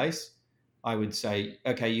place, I would say,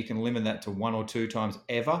 okay, you can limit that to 1 or 2 times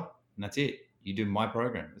ever, and that's it. You do my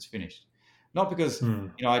program, it's finished. Not because,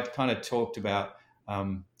 I kind of talked about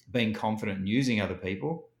being confident in using other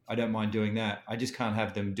people. I don't mind doing that. I just can't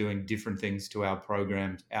have them doing different things to our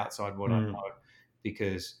programs outside what I know,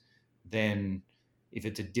 because then if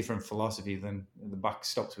it's a different philosophy, then the buck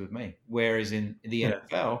stops with me. Whereas in the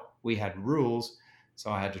NFL, we had rules,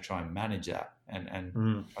 so I had to try and manage that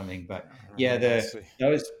and I think. But yeah,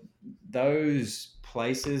 those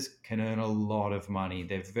places can earn a lot of money.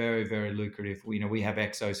 They're very, very lucrative. We have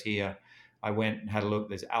Exos here. I went and had a look.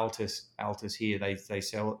 There's Altus here. They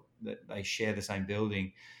share the same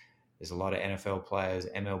building. There's a lot of NFL players,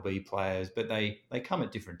 MLB players, but they come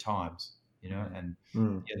at different times, and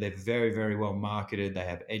they're very, very well marketed. They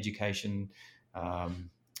have education,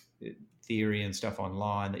 theory and stuff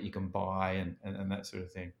online that you can buy and that sort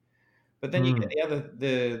of thing. But then you get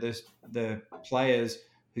the players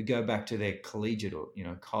who go back to their collegiate or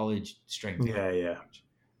college strength. Yeah. And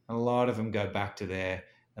a lot of them go back to there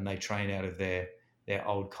and they train out of their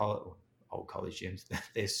old college gyms,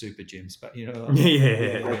 their super gyms, but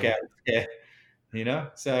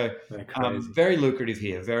So very lucrative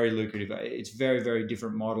here, very lucrative. It's very, very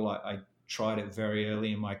different model. I tried it very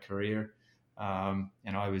early in my career, and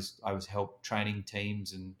I was help training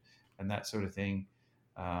teams and that sort of thing.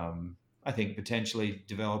 I think potentially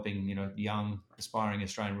developing, young aspiring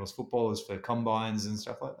Australian rules footballers for combines and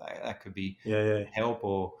stuff like that. That could be help,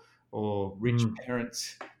 or rich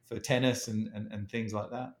parents for tennis and things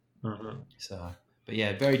like that. So, but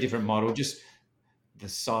yeah, very different model. Just the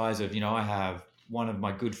size of, I have one of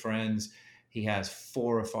my good friends. He has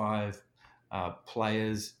 4 or 5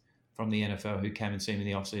 players from the NFL who came and see him in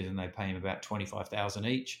the off season. They pay him about $25,000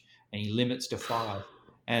 each, and he limits to 5.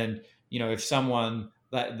 And if someone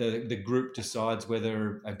that the group decides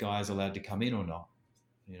whether a guy is allowed to come in or not,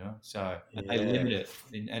 they limit it,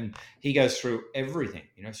 and he goes through everything,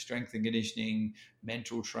 strength and conditioning,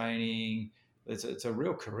 mental training. It's a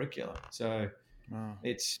real curriculum. So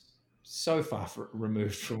it's so far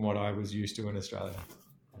removed from what I was used to in Australia.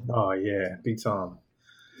 Oh yeah, big time.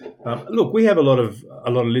 Look, we have a lot of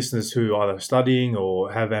listeners who are either studying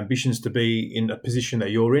or have ambitions to be in a position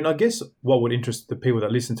that you're in. I guess what would interest the people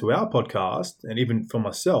that listen to our podcast, and even for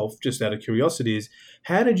myself, just out of curiosity, is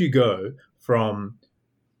how did you go from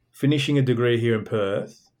finishing a degree here in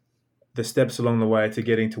Perth, the steps along the way to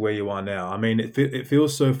getting to where you are now? I mean, it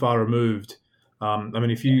feels so far removed.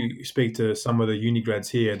 If you speak to some of the uni grads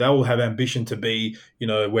here, they will have ambition to be,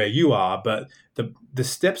 where you are, but the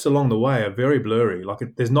steps along the way are very blurry. Like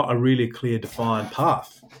there's not a really clear, defined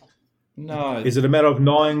path. No. Is it a matter of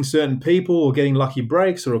knowing certain people or getting lucky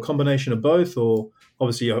breaks or a combination of both? Or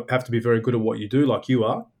obviously you have to be very good at what you do like you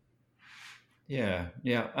are. Yeah.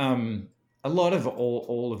 A lot of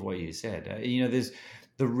all of what you said, there's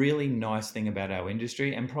the really nice thing about our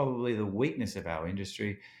industry, and probably the weakness of our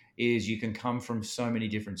industry, is you can come from so many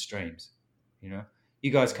different streams.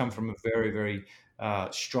 You guys come from a very, very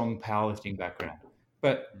strong powerlifting background,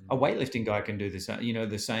 but a weightlifting guy can do this,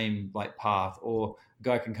 the same like path, or a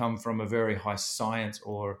guy can come from a very high science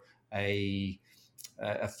or a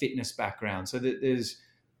fitness background. So there's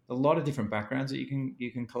a lot of different backgrounds that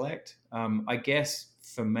you can collect. I guess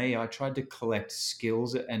for me, I tried to collect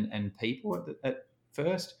skills and people at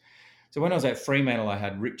first. So when I was at Fremantle, I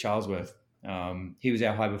had Rick Charlesworth. He was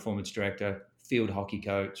our high performance director, field hockey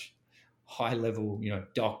coach, high level,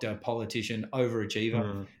 doctor, politician,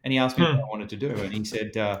 overachiever. And he asked me what I wanted to do. And he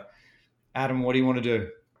said, Adam, what do you want to do?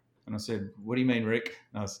 And I said, what do you mean, Rick?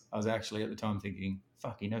 And I was actually at the time thinking,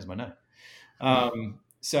 fuck, he knows my name.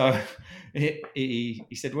 So he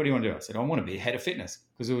said, what do you want to do? I said, I want to be head of fitness,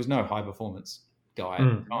 because there was no high performance guy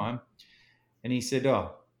at the time. And he said,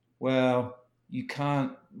 oh, well, you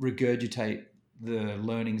can't regurgitate the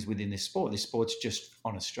learnings within this sport. This sport's just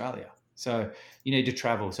on Australia. So you need to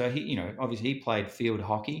travel. So he, obviously he played field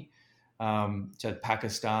hockey. So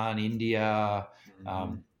Pakistan, India,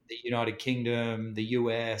 the United Kingdom, the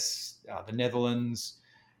US, the Netherlands.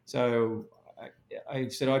 So I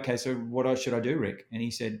said, okay, so what should I do, Rick? And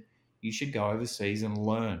he said, you should go overseas and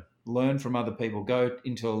learn from other people, go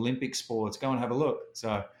into Olympic sports, go and have a look.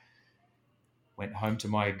 So went home to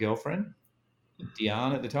my girlfriend,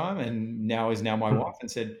 Diane at the time, and now is my wife,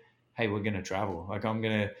 and said, hey, we're going to travel. Like I'm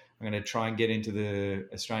going to try and get into the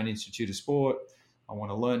Australian Institute of Sport. I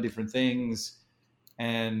want to learn different things,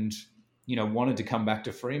 and, wanted to come back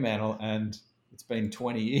to Fremantle, and it's been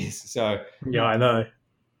 20 years. So yeah, I know.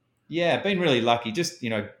 Yeah, been really lucky. Just,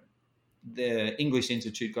 the English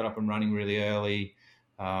Institute got up and running really early.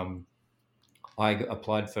 I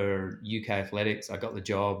applied for UK Athletics. I got the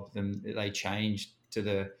job. Then they changed to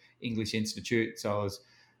the English Institute. So I was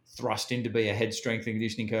thrust in to be a head strength and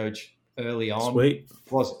conditioning coach early on. Sweet.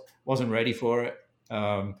 Wasn't ready for it.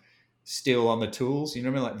 Still on the tools,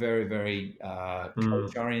 like very, very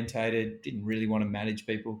coach orientated. Didn't really want to manage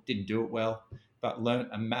people. Didn't do it well, but learned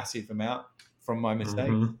a massive amount from my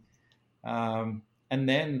mistakes. And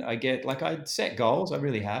then I'd set goals. I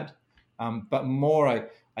really had, but more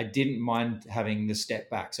I didn't mind having the step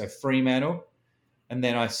back. So Fremantle, and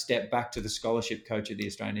then I stepped back to the scholarship coach at the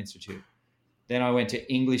Australian Institute. Then I went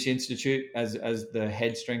to English Institute as the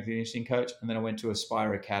head strength and conditioning coach, and then I went to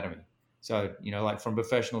Aspire Academy. So, from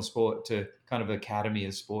professional sport to kind of academy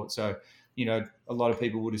of sport. So, a lot of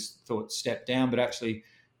people would have thought step down, but actually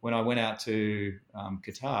when I went out to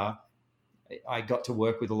Qatar, I got to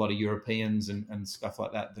work with a lot of Europeans and stuff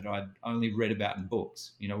like that I'd only read about in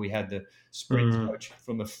books. We had the sprint coach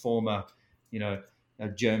from the former,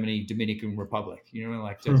 Germany, Dominican Republic,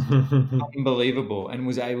 just unbelievable, and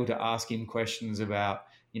was able to ask him questions about,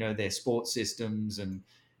 their sports systems and,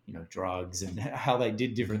 drugs and how they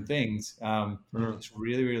did different things. It's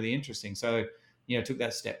really, really interesting. So, took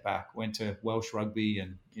that step back, went to Welsh rugby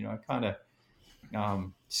and, kind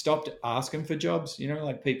of stopped asking for jobs,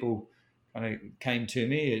 people kind of came to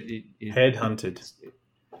me. Headhunted.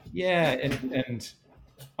 Yeah, and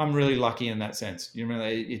I'm really lucky in that sense.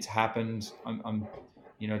 It's happened. I'm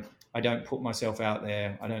I don't put myself out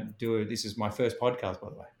there. I don't do it. This is my first podcast, by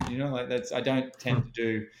the way. I don't tend to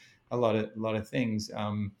do a lot of things.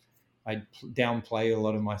 I downplay a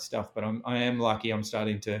lot of my stuff, but I am lucky. I'm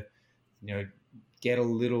starting to, get a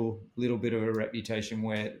little bit of a reputation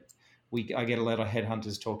where I get a lot of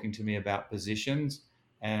headhunters talking to me about positions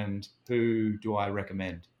and who do I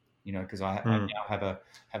recommend, because I now have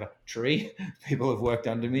a tree. People have worked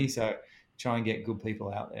under me, so try and get good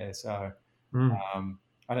people out there. So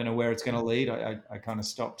I don't know where it's going to lead. I kind of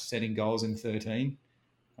stopped setting goals in 13.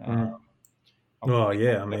 My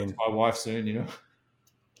wife soon,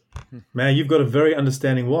 Man, you've got a very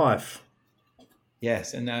understanding wife.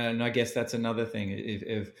 Yes, and I guess that's another thing.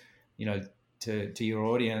 If to your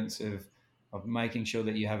audience of making sure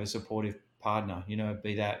that you have a supportive partner,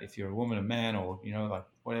 be that if you're a woman, a man, or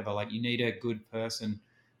whatever. You need a good person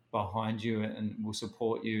behind you and will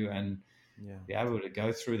support you and be able to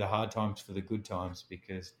go through the hard times for the good times,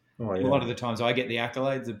 because a lot of the times I get the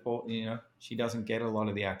accolades. She doesn't get a lot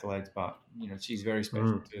of the accolades, but she's very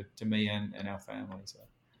special to me and our family. So.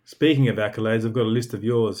 Speaking of accolades, I've got a list of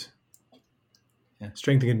yours. Yeah.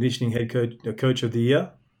 Strength and conditioning head coach of the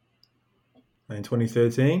year in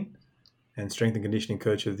 2013, and strength and conditioning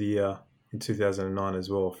coach of the year in 2009 as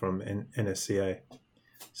well from NSCA.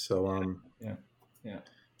 So,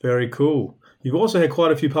 very cool. You've also had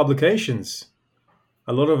quite a few publications.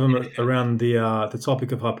 A lot of them are around the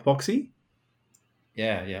topic of hypoxia.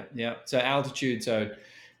 Yeah. So altitude. So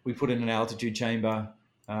we put in an altitude chamber.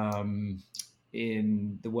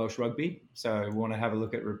 in the Welsh Rugby. So we want to have a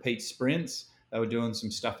look at repeat sprints. They were doing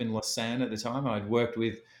some stuff in Lausanne at the time. I'd worked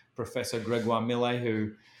with Professor Gregoire Millet,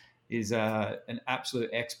 who is an absolute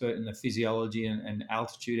expert in the physiology and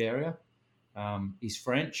altitude area. He's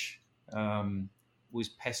French, was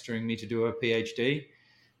pestering me to do a PhD.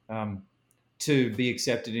 To be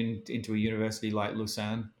accepted into a university like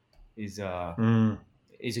Lausanne is a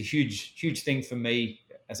huge thing for me,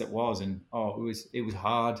 as it was. And it was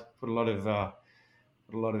hard. Put a lot of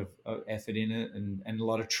effort in it, and a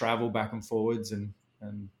lot of travel back and forwards, and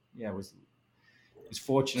yeah, it was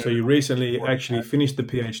fortunate. So you recently actually finished the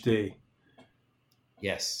PhD?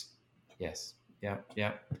 Yes, yeah.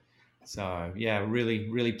 So yeah,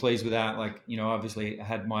 really pleased with that. Like, obviously I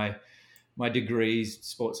had my degrees,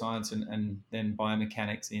 sports science and then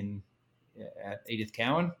biomechanics at Edith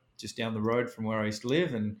Cowan, just down the road from where I used to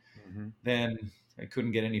live, and then I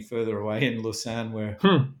couldn't get any further away in Lausanne, where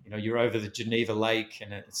you're over the Geneva Lake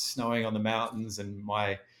and it's snowing on the mountains, and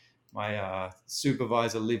my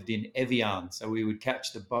supervisor lived in Evian, so we would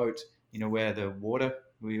catch the boat, where the water,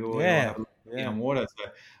 we all have on water. So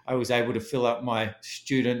I was able to fill up my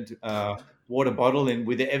student water bottle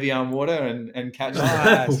with the Evian water and catch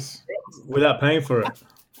it without paying for it.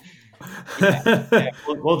 Yeah.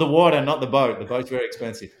 Well, the water, not the boat. The boat's very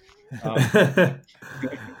expensive. Yeah,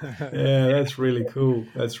 that's really cool.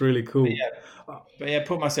 But yeah,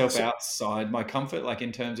 put myself outside my comfort, like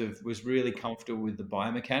in terms of was really comfortable with the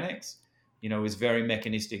biomechanics. It was very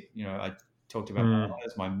mechanistic. I talked about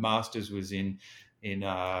my master's was in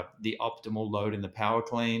the optimal load and the power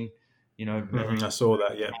clean. I saw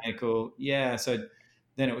that. Yeah. Mechanical. Yeah. So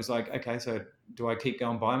then it was like, okay, so do I keep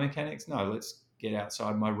going biomechanics? No, let's get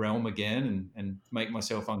outside my realm again and make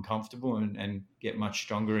myself uncomfortable and get much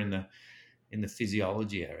stronger in the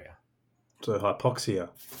physiology area. So hypoxia.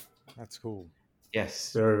 That's cool.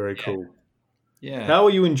 Yes. Very, very cool. Yeah. How are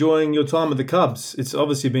you enjoying your time at the Cubs? It's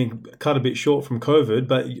obviously been cut a bit short from COVID,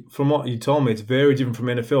 but from what you told me, it's very different from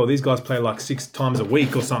NFL. These guys play like 6 times a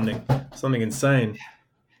week or something insane.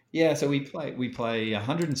 Yeah, so we play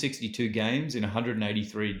 162 games in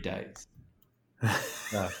 183 days.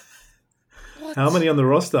 How many on the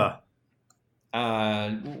roster?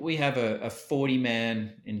 We have a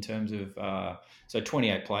 40-man in terms of so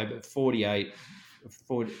 28 play, but 40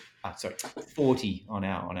 on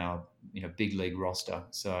our big league roster.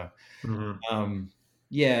 So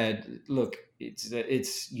yeah, look,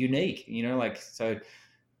 it's unique, so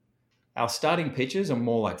our starting pitchers are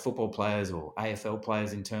more like football players or AFL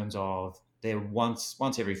players in terms of they're once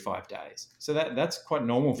every 5 days. So that's quite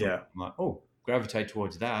normal for them. I'm like, gravitate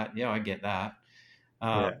towards that. Yeah, I get that.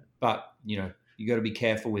 But you got to be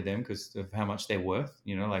careful with them because of how much they're worth.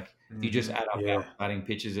 If you just add up our batting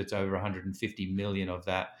pitches, it's over 150 million of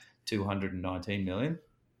that 219 million.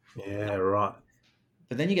 Yeah, right.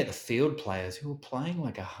 But then you get the field players who are playing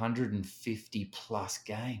like 150 plus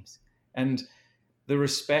games, and the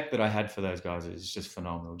respect that I had for those guys is just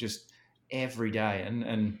phenomenal. Just every day,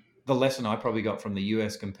 and the lesson I probably got from the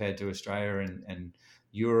US compared to Australia and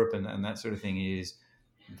Europe and that sort of thing is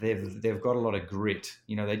they've got a lot of grit.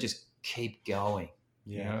 They just keep going.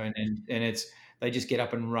 And it's they just get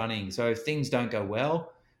up and running. So if things don't go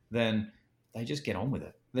well, then they just get on with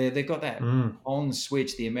it. They've got that on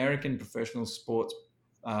switch. The American professional sportsmen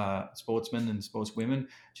and sportswomen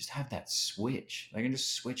just have that switch. They can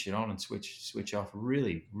just switch it on and switch off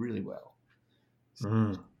really, really well.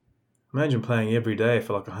 Imagine playing every day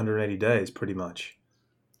for like 180 days, pretty much.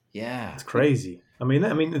 Yeah, it's crazy. I mean,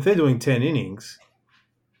 if they're doing 10 innings.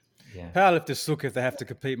 Yeah. Powerlifters suck if they have to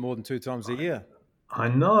compete more than 2 times a year. I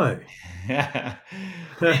know.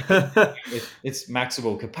 It's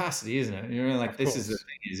maximal capacity, isn't it? This is the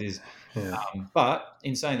thing but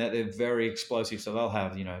in saying that, they're very explosive. So they'll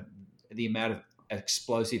have, the amount of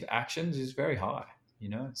explosive actions is very high,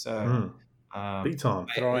 so big time.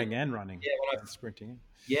 Throwing and running. Yeah. And sprinting.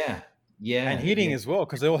 Yeah. And hitting as well,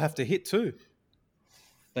 because they all have to hit too.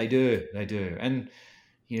 They do. And,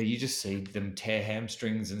 you just see them tear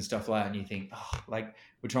hamstrings and stuff like that, and you think,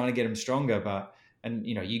 we're trying to get them stronger, and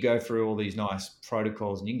you go through all these nice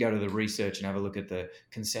protocols, and you can go to the research and have a look at the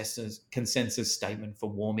consensus statement for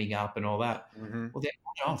warming up and all that. Well, they're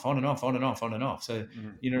on and off. So,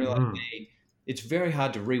 it's very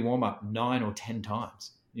hard to re-warm up 9 or 10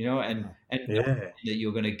 times, and that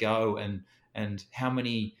you're going to go and how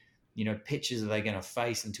many, pitches are they going to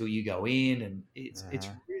face until you go in, and it's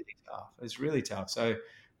really tough. It's really tough. So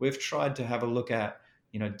we've tried to have a look at,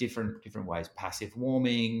 different ways, passive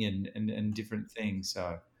warming and different things.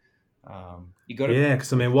 So you got to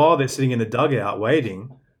because while they're sitting in the dugout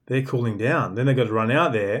waiting, they're cooling down. Then they've got to run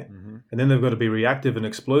out there, and then they've got to be reactive and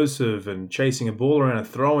explosive and chasing a ball around and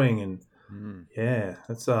throwing. And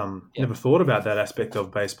that's never thought about that aspect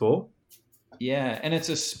of baseball. Yeah, and it's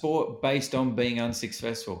a sport based on being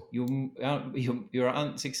unsuccessful. You're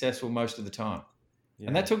unsuccessful most of the time,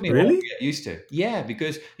 and that took me a while to get used to. Yeah,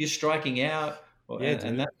 because you're striking out,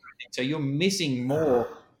 and that, so you're missing more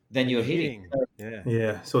than you're hitting.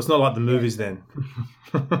 So it's not like the movies then.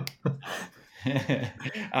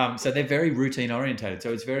 So they're very routine orientated.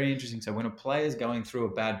 So it's very interesting. So when a player's going through a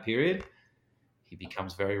bad period, he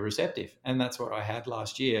becomes very receptive, and that's what I had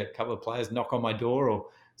last year. A couple of players knock on my door or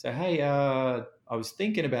say, "Hey, I was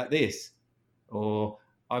thinking about this," or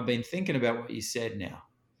 "I've been thinking about what you said now."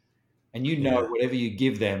 And whatever you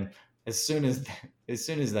give them, as soon as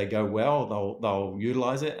they go well, they'll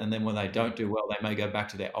utilize it, and then when they don't do well, they may go back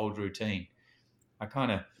to their old routine. I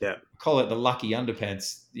kind of call it the lucky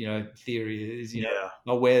underpants, theory. Is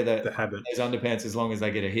I'll wear those underpants as long as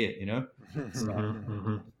they get a hit. So,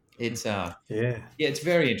 it's it's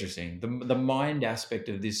very interesting. The mind aspect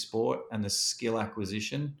of this sport and the skill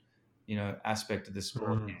acquisition, aspect of the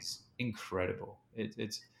sport is incredible.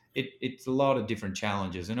 It's a lot of different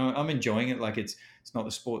challenges, and I'm enjoying it. Like it's not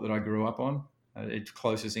the sport that I grew up on. Its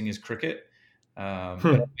closest thing is cricket. But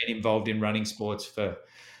I've been involved in running sports for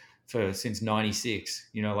since '96.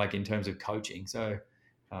 Like in terms of coaching. So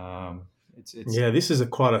it's this is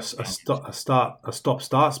quite a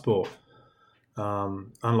stop-start sport.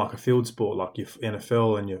 Unlike a field sport like your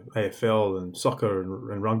NFL and your AFL and soccer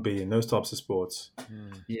and rugby and those types of sports.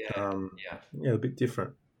 A bit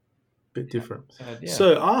different.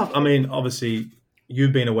 So, obviously,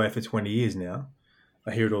 you've been away for 20 years now.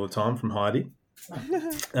 I hear it all the time from Heidi.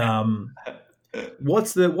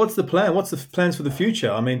 What's the plan? What's the plans for the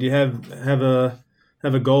future? I mean, do you have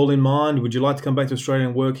a goal in mind? Would you like to come back to Australia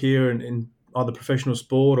and work here in either professional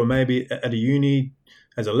sport or maybe at a uni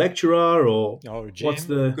as a lecturer or what's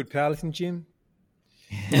the good powerlifting gym?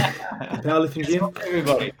 Powerlifting gym.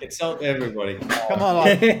 Consult everybody. Come on,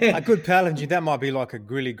 a good powerlifting gym. That might be like a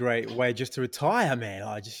really great way just to retire, man.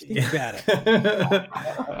 I just think about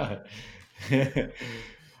it.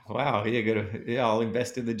 Wow, I'll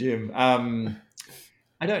invest in the gym.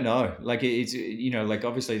 I don't know. Like it's like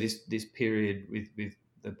obviously this period with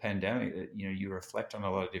the pandemic, that you reflect on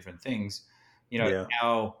a lot of different things.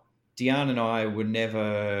 How Deanne and I were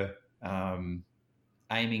never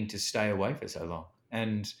aiming to stay away for so long.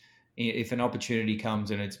 And if an opportunity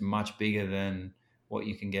comes and it's much bigger than what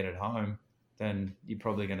you can get at home, then you're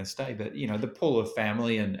probably going to stay. But, the pull of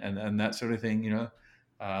family and that sort of thing,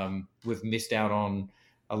 we've missed out on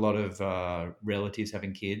a lot of relatives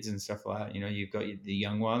having kids and stuff like that. You've got the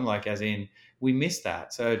young one, like as in we missed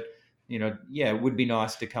that. So, it would be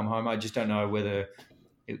nice to come home. I just don't know whether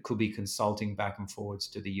it could be consulting back and forwards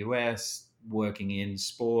to the US, working in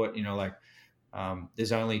sport,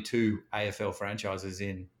 there's only 2 AFL franchises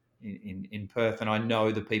in Perth, and I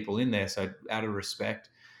know the people in there. So out of respect,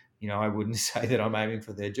 I wouldn't say that I'm aiming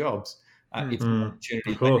for their jobs. If an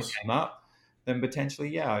opportunity came up, then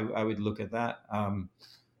potentially, I would look at that.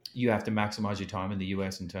 You have to maximize your time in the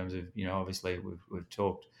US in terms of, obviously we've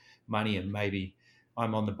talked money, and maybe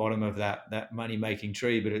I'm on the bottom of that money-making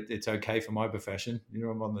tree, but it's okay for my profession.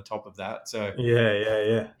 I'm on the top of that. So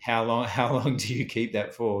yeah. How long do you keep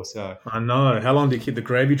that for? So I know. How long do you keep the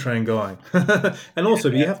gravy train going? And also,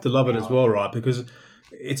 you have to love it as well, right? Because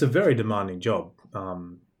it's a very demanding job.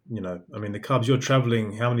 The Cubs, you're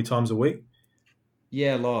traveling how many times a week?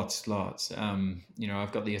 Yeah, lots.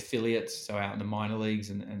 I've got the affiliates, so out in the minor leagues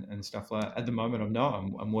and stuff like that. At the moment,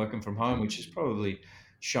 I'm working from home, which has probably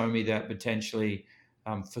shown me that potentially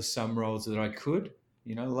for some roles that I could.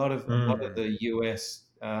 A lot of the US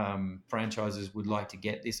franchises would like to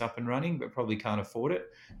get this up and running, but probably can't afford it.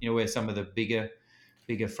 Where some of the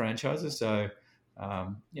bigger franchises. So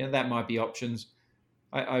that might be options.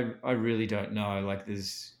 I really don't know. Like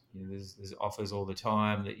there's offers all the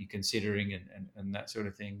time that you're considering and that sort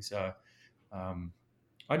of thing. So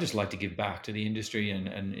I just like to give back to the industry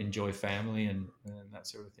and enjoy family and that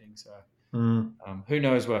sort of thing. So who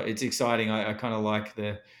knows what? It's exciting. I kind of like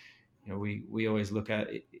we always look at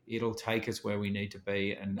it. It'll take us where we need to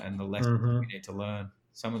be and the lessons we need to learn.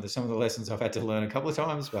 Some of the lessons I've had to learn a couple of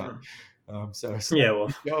times, but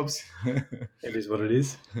jobs. It is what it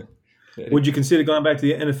is. Would you consider going back to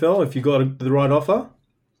the NFL if you got the right offer?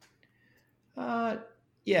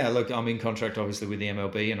 Look, I'm in contract obviously with the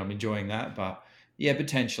MLB and I'm enjoying that, but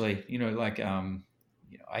potentially,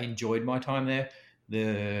 I enjoyed my time there.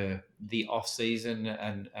 The off season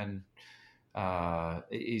and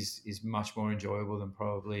is much more enjoyable than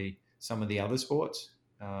probably some of the other sports.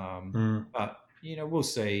 But we'll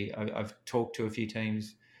see. I've talked to a few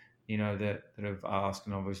teams, that have asked,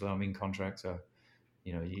 and obviously I'm in contract, so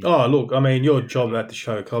Oh, look, I mean, your job at the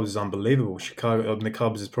Chicago Cubs is unbelievable. The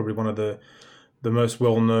Cubs is probably one of the most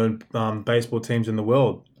well-known baseball teams in the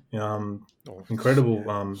world. Incredible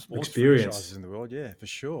Sports experience franchises in the world, yeah, for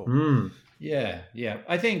sure. Yeah.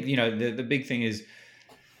 I think the big thing is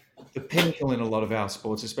the pinnacle in a lot of our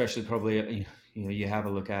sports, especially probably you have a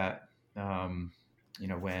look at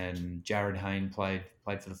when Jared Hayne played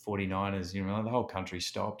for the 49ers. The whole country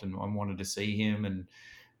stopped and wanted to see him and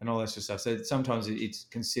all that sort of stuff. So sometimes it's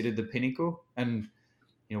considered the pinnacle, and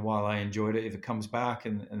while I enjoyed it, if it comes back,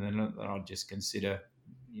 and then I'll just consider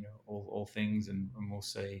all things, and we'll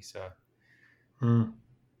see. So.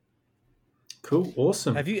 Cool,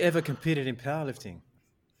 awesome. Have you ever competed in powerlifting?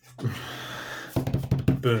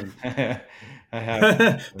 Boom. I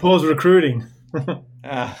have. Pause recruiting.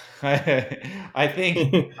 I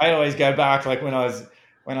think I always go back, like when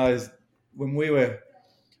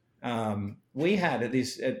we had at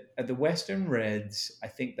the Western Reds, I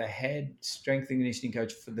think the head strength and conditioning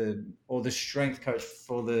coach the strength coach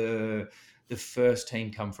for the first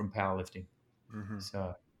team come from powerlifting. Mm-hmm.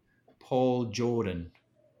 So Paul Jordan.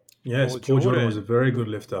 Yes, Paul Jordan was a very good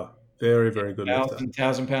lifter. Very, very good lifter.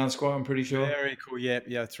 1,000-pound squat, I'm pretty sure. Very cool. Yeah,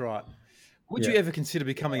 that's right. Would you ever consider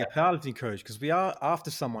becoming a powerlifting coach? Because we are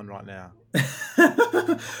after someone right now.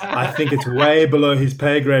 I think it's way below his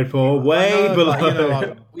pay grade, Paul. Way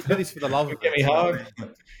below. We do this for the love of it. Get me hard.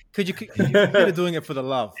 Could you consider doing it for the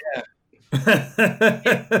love? Yeah.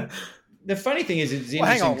 The funny thing is, it's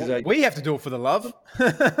interesting because we have to do it for the love.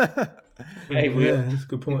 Hey, that's a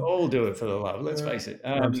good point. We all do it for the love. Let's face it.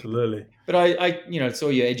 Absolutely. But I saw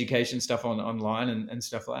your education stuff online and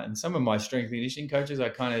stuff like that. And some of my strength and conditioning coaches, I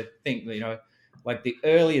kind of think, like the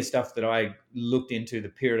earlier stuff that I looked into, the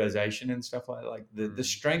periodization and stuff like the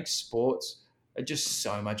strength sports are just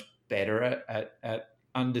so much better at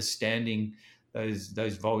understanding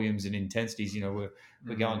those volumes and intensities.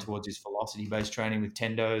 We're going towards this velocity-based training with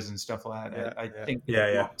tendos and stuff like that. I think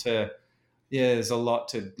there's a lot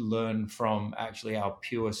to learn from actually our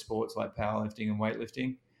pure sports like powerlifting and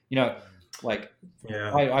weightlifting.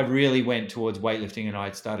 I really went towards weightlifting, and I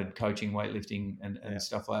started coaching weightlifting and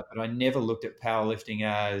stuff like that. But I never looked at powerlifting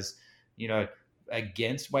as,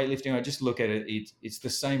 against weightlifting. I just look at it. It's the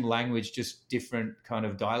same language, just different kind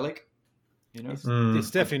of dialect.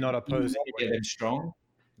 It's definitely not opposing. Get them strong.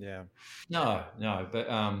 Yeah. No. But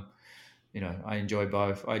I enjoy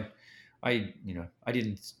both. I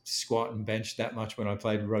didn't squat and bench that much when I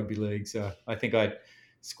played rugby league, so I think I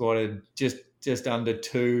squatted just under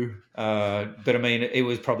 2. But I mean, it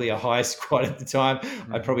was probably a high squat at the time.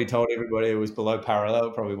 I probably told everybody it was below parallel.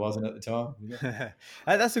 It probably wasn't at the time.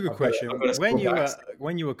 That's a good question.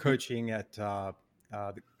 When you were coaching at the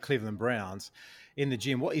Cleveland Browns in the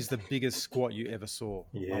gym, what is the biggest squat you ever saw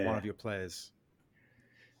by one of your players?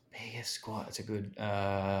 Biggest squat. That's a good.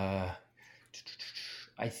 I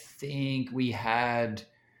think we had.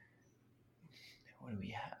 What do we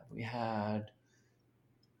have? We had.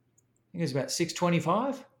 I think it was about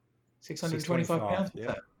 625, 625 pounds.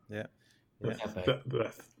 Yeah,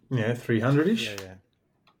 300-ish.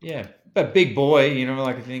 Yeah, but big boy,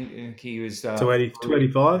 I think he was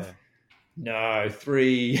 285. No,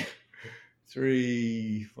 3.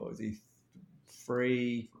 What was he?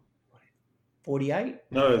 348.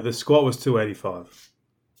 No, the squat was 285.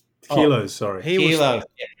 Kilos, sorry. Kilos.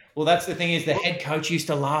 Yeah. Well, that's the thing is the head coach used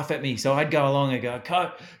to laugh at me. So I'd go along and go,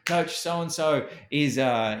 Coach so-and-so is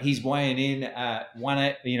he's weighing in at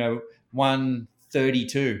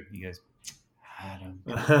 132. He goes, Adam.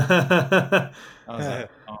 I was like,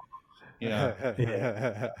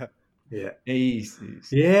 Yeah. Easy.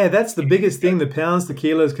 Yeah, that's the biggest thing. The pounds to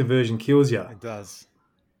kilos conversion kills you. It does.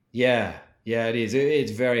 Yeah, it is.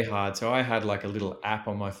 It's very hard. So I had like a little app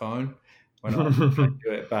on my phone when I do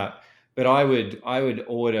it, but I would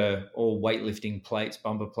order all weightlifting plates,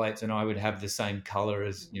 bumper plates, and I would have the same color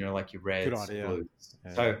as like your reds, blues.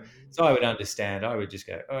 Yeah. So I would understand. I would just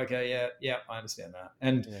go, okay, yeah, I understand that,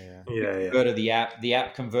 and go to the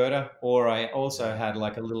app converter, or I also had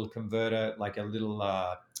like a little converter, like a little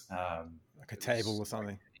like a table or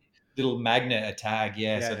something, little magnet, a tag,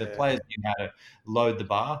 so the players knew how to load the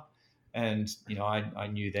bar, and I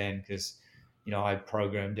knew then because. I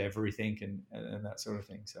programmed everything and that sort of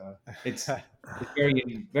thing. So it's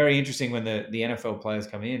very, very interesting when the NFL players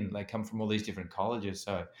come in. They come from all these different colleges.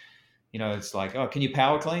 So, it's like, oh, can you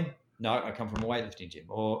power clean? No, I come from a weightlifting gym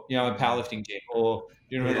or, a powerlifting gym or,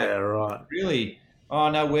 right. Really? Oh,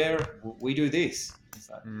 no, we do this. It's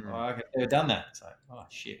like, I've never done that. It's like, oh,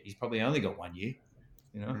 shit, he's probably only got 1 year,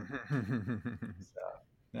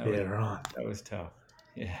 That was tough.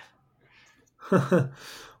 Yeah.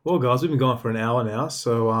 Well, guys, we've been going for an hour now,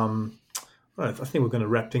 so I think we're going to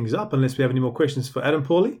wrap things up unless we have any more questions for Adam,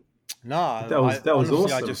 Paulie. No, that was honestly,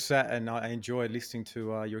 awesome. I just sat and I enjoyed listening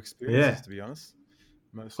to your experiences. To be honest,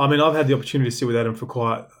 I mean, I've had the opportunity to sit with Adam for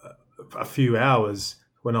quite a few hours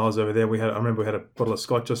when I was over there. I remember we had a bottle of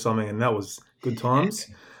scotch or something, and that was good times.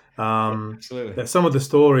 Absolutely. Some of the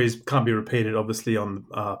stories can't be repeated, obviously, on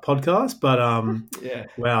the podcast, but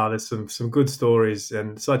wow, there's some good stories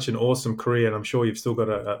and such an awesome career, and I'm sure you've still got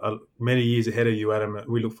a many years ahead of you, Adam.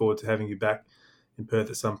 We look forward to having you back in Perth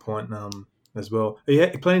at some point as well. Are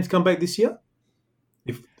you planning to come back this year?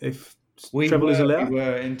 If travel is allowed? We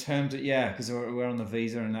were in terms of, because we're on the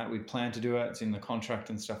visa and that. We plan to do it. It's in the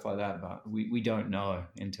contract and stuff like that, but we don't know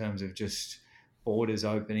in terms of just borders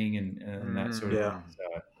opening and that sort of thing. So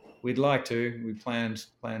we'd like to. We planned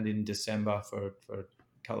in December for a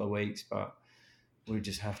couple of weeks, but we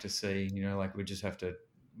just have to see, we just have to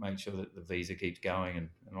make sure that the visa keeps going and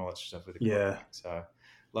all that stuff with the contract. So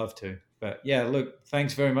love to. But look,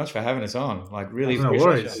 thanks very much for having us on. Really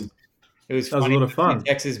appreciate it. It was funny. A lot of fun.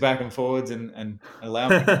 Texts back and forwards and allow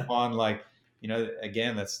me to find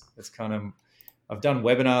again, that's kind of, I've done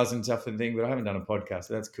webinars and stuff and things, but I haven't done a podcast.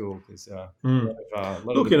 So that's cool because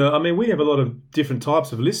we have a lot of different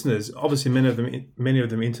types of listeners. Obviously, many of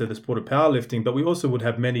them into the sport of powerlifting, but we also would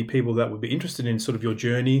have many people that would be interested in sort of your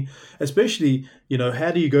journey, especially,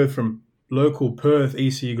 how do you go from local Perth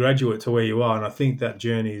ECU graduate to where you are? And I think that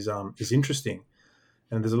journey is interesting,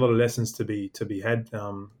 and there's a lot of lessons to be had,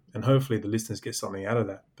 and hopefully the listeners get something out of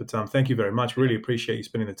that. But thank you very much. Really appreciate you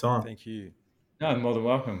spending the time. Thank you. No, more than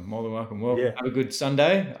welcome. Well, have a good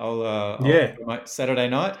Sunday. I'll my Saturday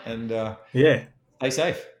night and stay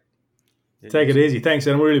safe. Take it easy. Thanks,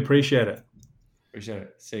 and we really appreciate it. Appreciate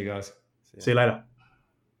it. See you guys. See you later.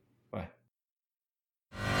 Bye.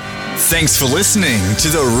 Thanks for listening to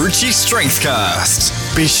the Ruchi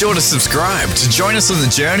Strengthcast. Be sure to subscribe to join us on the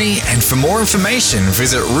journey, and for more information,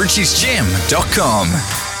 visit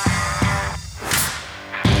ruchisgym.com.